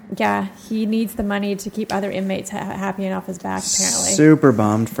 yeah, he needs the money to keep other inmates happy and off his back, apparently. Super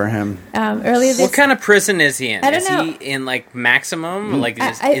bummed for him. Earlier this What kind of prison is he in? I don't is know. he in like maximum? Like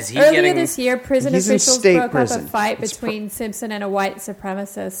is he earlier getting? this year, prison He's in officials state broke prison. up a fight It's between Simpson and a white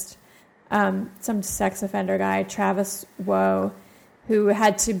supremacist, some sex offender guy, Travis Woe, who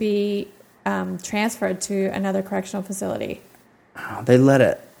had to be transferred to another correctional facility. Oh, they let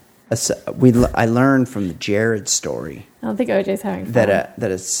it. I learned from the Jared story I don't think OJ's having fun.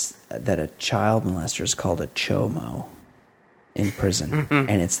 that a child molester is called a chomo in prison,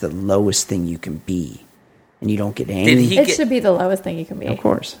 and it's the lowest thing you can be, and you don't get any. Did he it get- should be the lowest thing you can be. Of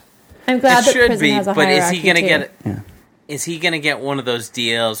course. I'm glad It that should prison be, has a but is hierarchy he going to too. get? Yeah. Is he going to get one of those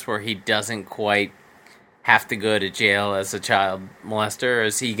deals where he doesn't quite have to go to jail as a child molester, or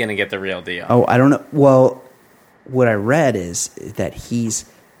is he going to get the real deal? Oh, I don't know. Well, what I read is that he's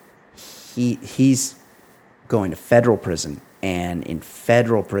going to federal prison, and in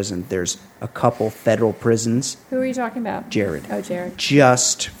federal prison, there's a couple federal prisons. Who are you talking about? Jared. Oh, Jared.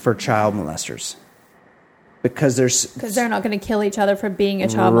 Just for child molesters, because Because they're not going to kill each other for being a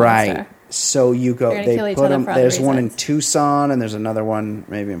child right. molester. So you go. They're gonna They kill each put other them. for other There's one in reasons. Tucson, and there's another one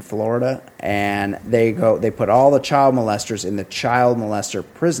maybe in Florida, and they go. They put all the child molesters in the child molester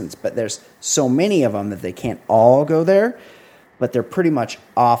prisons, but there's so many of them that they can't all go there. But they're pretty much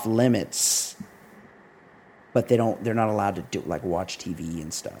off limits. But they don't. They're not allowed to do like watch TV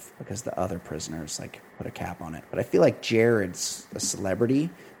and stuff because the other prisoners like put a cap on it. But I feel like Jared's a celebrity,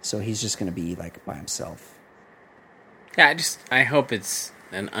 so he's just going to be like by himself. Yeah, I hope it's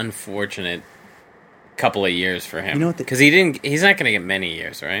an unfortunate couple of years for him. You know what Because he's not going to get many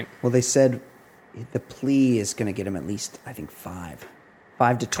years, right? Well, they said the plea is going to get him at least, I think, 5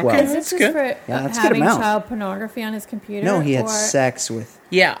 to 12. Okay. Is That's this good. just for Yeah, that's a good having amount. child pornography on his computer? No, he had or- sex with.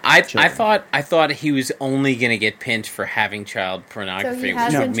 Yeah, I Children. thought he was only going to get pinched for having child So pornography, he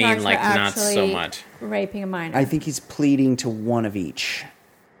has which been would mean charged like for not so actually much. raping a minor. I think he's pleading to one of each.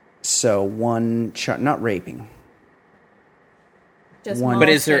 So one, not raping. Just one- But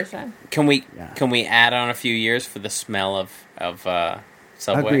is there? molestation. Can we Yeah. add on a few years for the smell of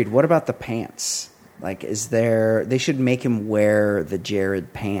Subway? Agreed. What about the pants? Like, is there? They should make him wear the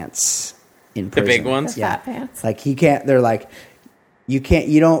Jared pants in The prison. big ones? The Yeah. fat pants. Like he can't. They're like, you can't.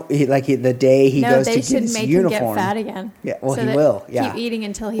 You don't. The day he No, goes they to get should his make uniform. him get fat again. Yeah. Well, So he that will. Yeah. Keep eating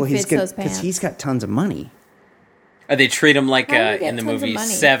until he he's fits those pants. because he's got tons of money. Or they treat him like How do you get in the tons of movie money?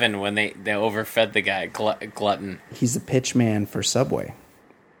 Seven when they overfed the guy glutton. He's the pitch man for Subway.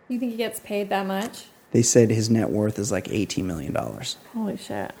 You think he gets paid that much? They said his net worth is like $18 million. Holy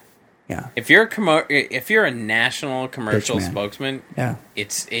shit. Yeah. If you're a national commercial Pitchman. spokesman, Yeah.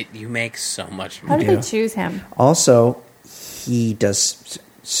 you make so much How money. did do. they choose him? Also, he does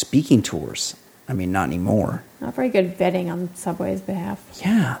speaking tours. I mean, not anymore. Not very good vetting on Subway's behalf.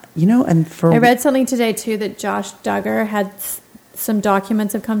 Yeah. And for I read something today too that Josh Duggar had some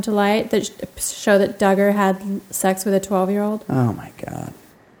documents have come to light that show that Duggar had sex with a 12-year-old. Oh my God.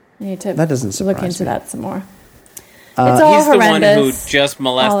 I need to That doesn't look surprise into me. that some more. It's all He's the one horrendous. who just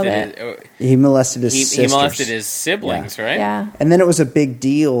All of molested. it. He molested his He sisters. molested his siblings, right? Yeah. And then it was a big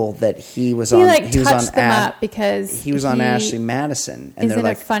deal that he was He on. like he was touched on them Ash- up because he was on Ashley Madison, and is they're in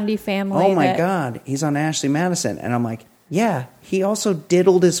like, a fundy family. "Oh my that- God, he's on Ashley Madison," and I'm like, "Yeah, he also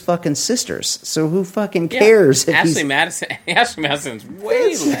diddled his fucking sisters. So who fucking Yeah. cares if Ashley he's Madison. Ashley Madison's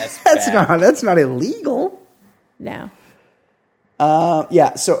way less. that's not illegal." No.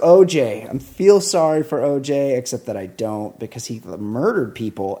 Yeah, so OJ, I feel sorry for OJ, except that I don't, because he murdered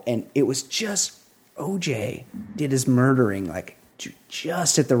people, and it was just OJ did his murdering like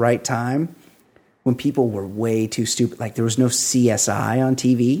just at the right time when people were way too stupid. Like there was no CSI on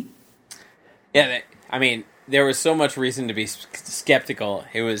TV. Yeah, I mean, there was so much reason to be skeptical.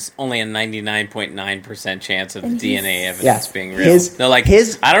 It was only a 99.9% chance of the DNA evidence being real.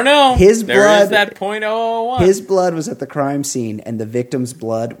 I don't know. His there blood, is that 0.001. His blood was at the crime scene, and the victim's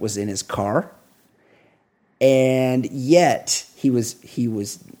blood was in his car. And yet he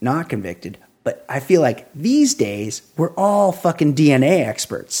was not convicted. But I feel like these days we're all fucking DNA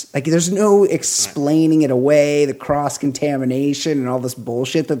experts. Like there's no explaining it away, the cross contamination and all this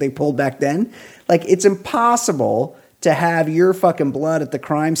bullshit that they pulled back then. Like it's impossible to have your fucking blood at the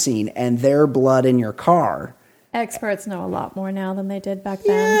crime scene and their blood in your car. Experts know a lot more now than they did back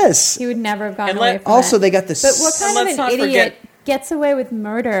then. Yes. He would never have gotten away from also, it. they got this. But what kind of an idiot gets away with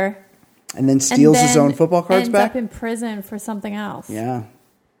murder and then steals his own football cards back? Ends up in prison for something else. Yeah.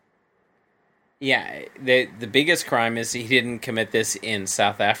 Yeah, the biggest crime is he didn't commit this in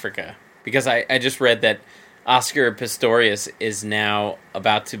South Africa. Because I just read that Oscar Pistorius is now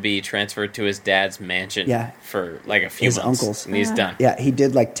about to be transferred to his dad's mansion for like a few months. His uncle's. And he's done. Yeah, he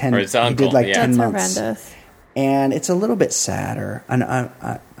did like 10 months. Or his uncle, he did like 10 months. Horrendous. And it's a little bit sadder. And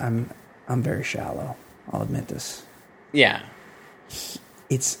I'm very shallow. I'll admit this. Yeah.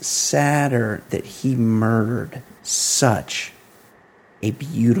 It's sadder that he murdered such a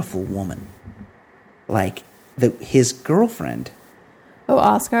beautiful woman. Like his girlfriend. Oh,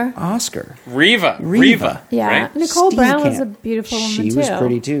 Oscar. Riva. Yeah. Right? Nicole Brown was a beautiful woman too. She was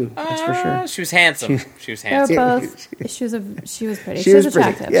pretty too. That's for sure. She was handsome. She was handsome. They were both. She was pretty. She was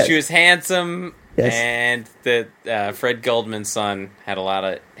attractive. Yes. She was handsome. Yes. And the Fred Goldman's son had a lot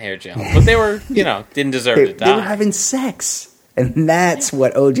of hair gel, but they were, didn't deserve to die. They were having sex, and that's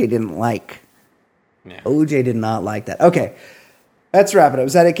what OJ didn't like. Yeah. OJ did not like that. Okay, let's wrap it up.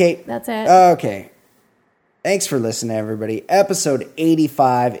 Is that it, Kate? That's it. Okay. Thanks for listening, everybody. Episode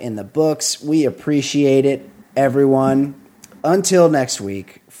 85 in the books. We appreciate it, everyone. Until next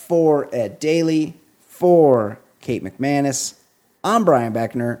week, for Ed Daly, for Kate McManus, I'm Brian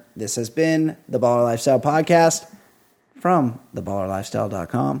Beckner. This has been the Baller Lifestyle Podcast from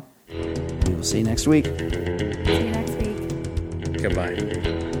theballerlifestyle.com. We will see you next week. See you next week. Goodbye.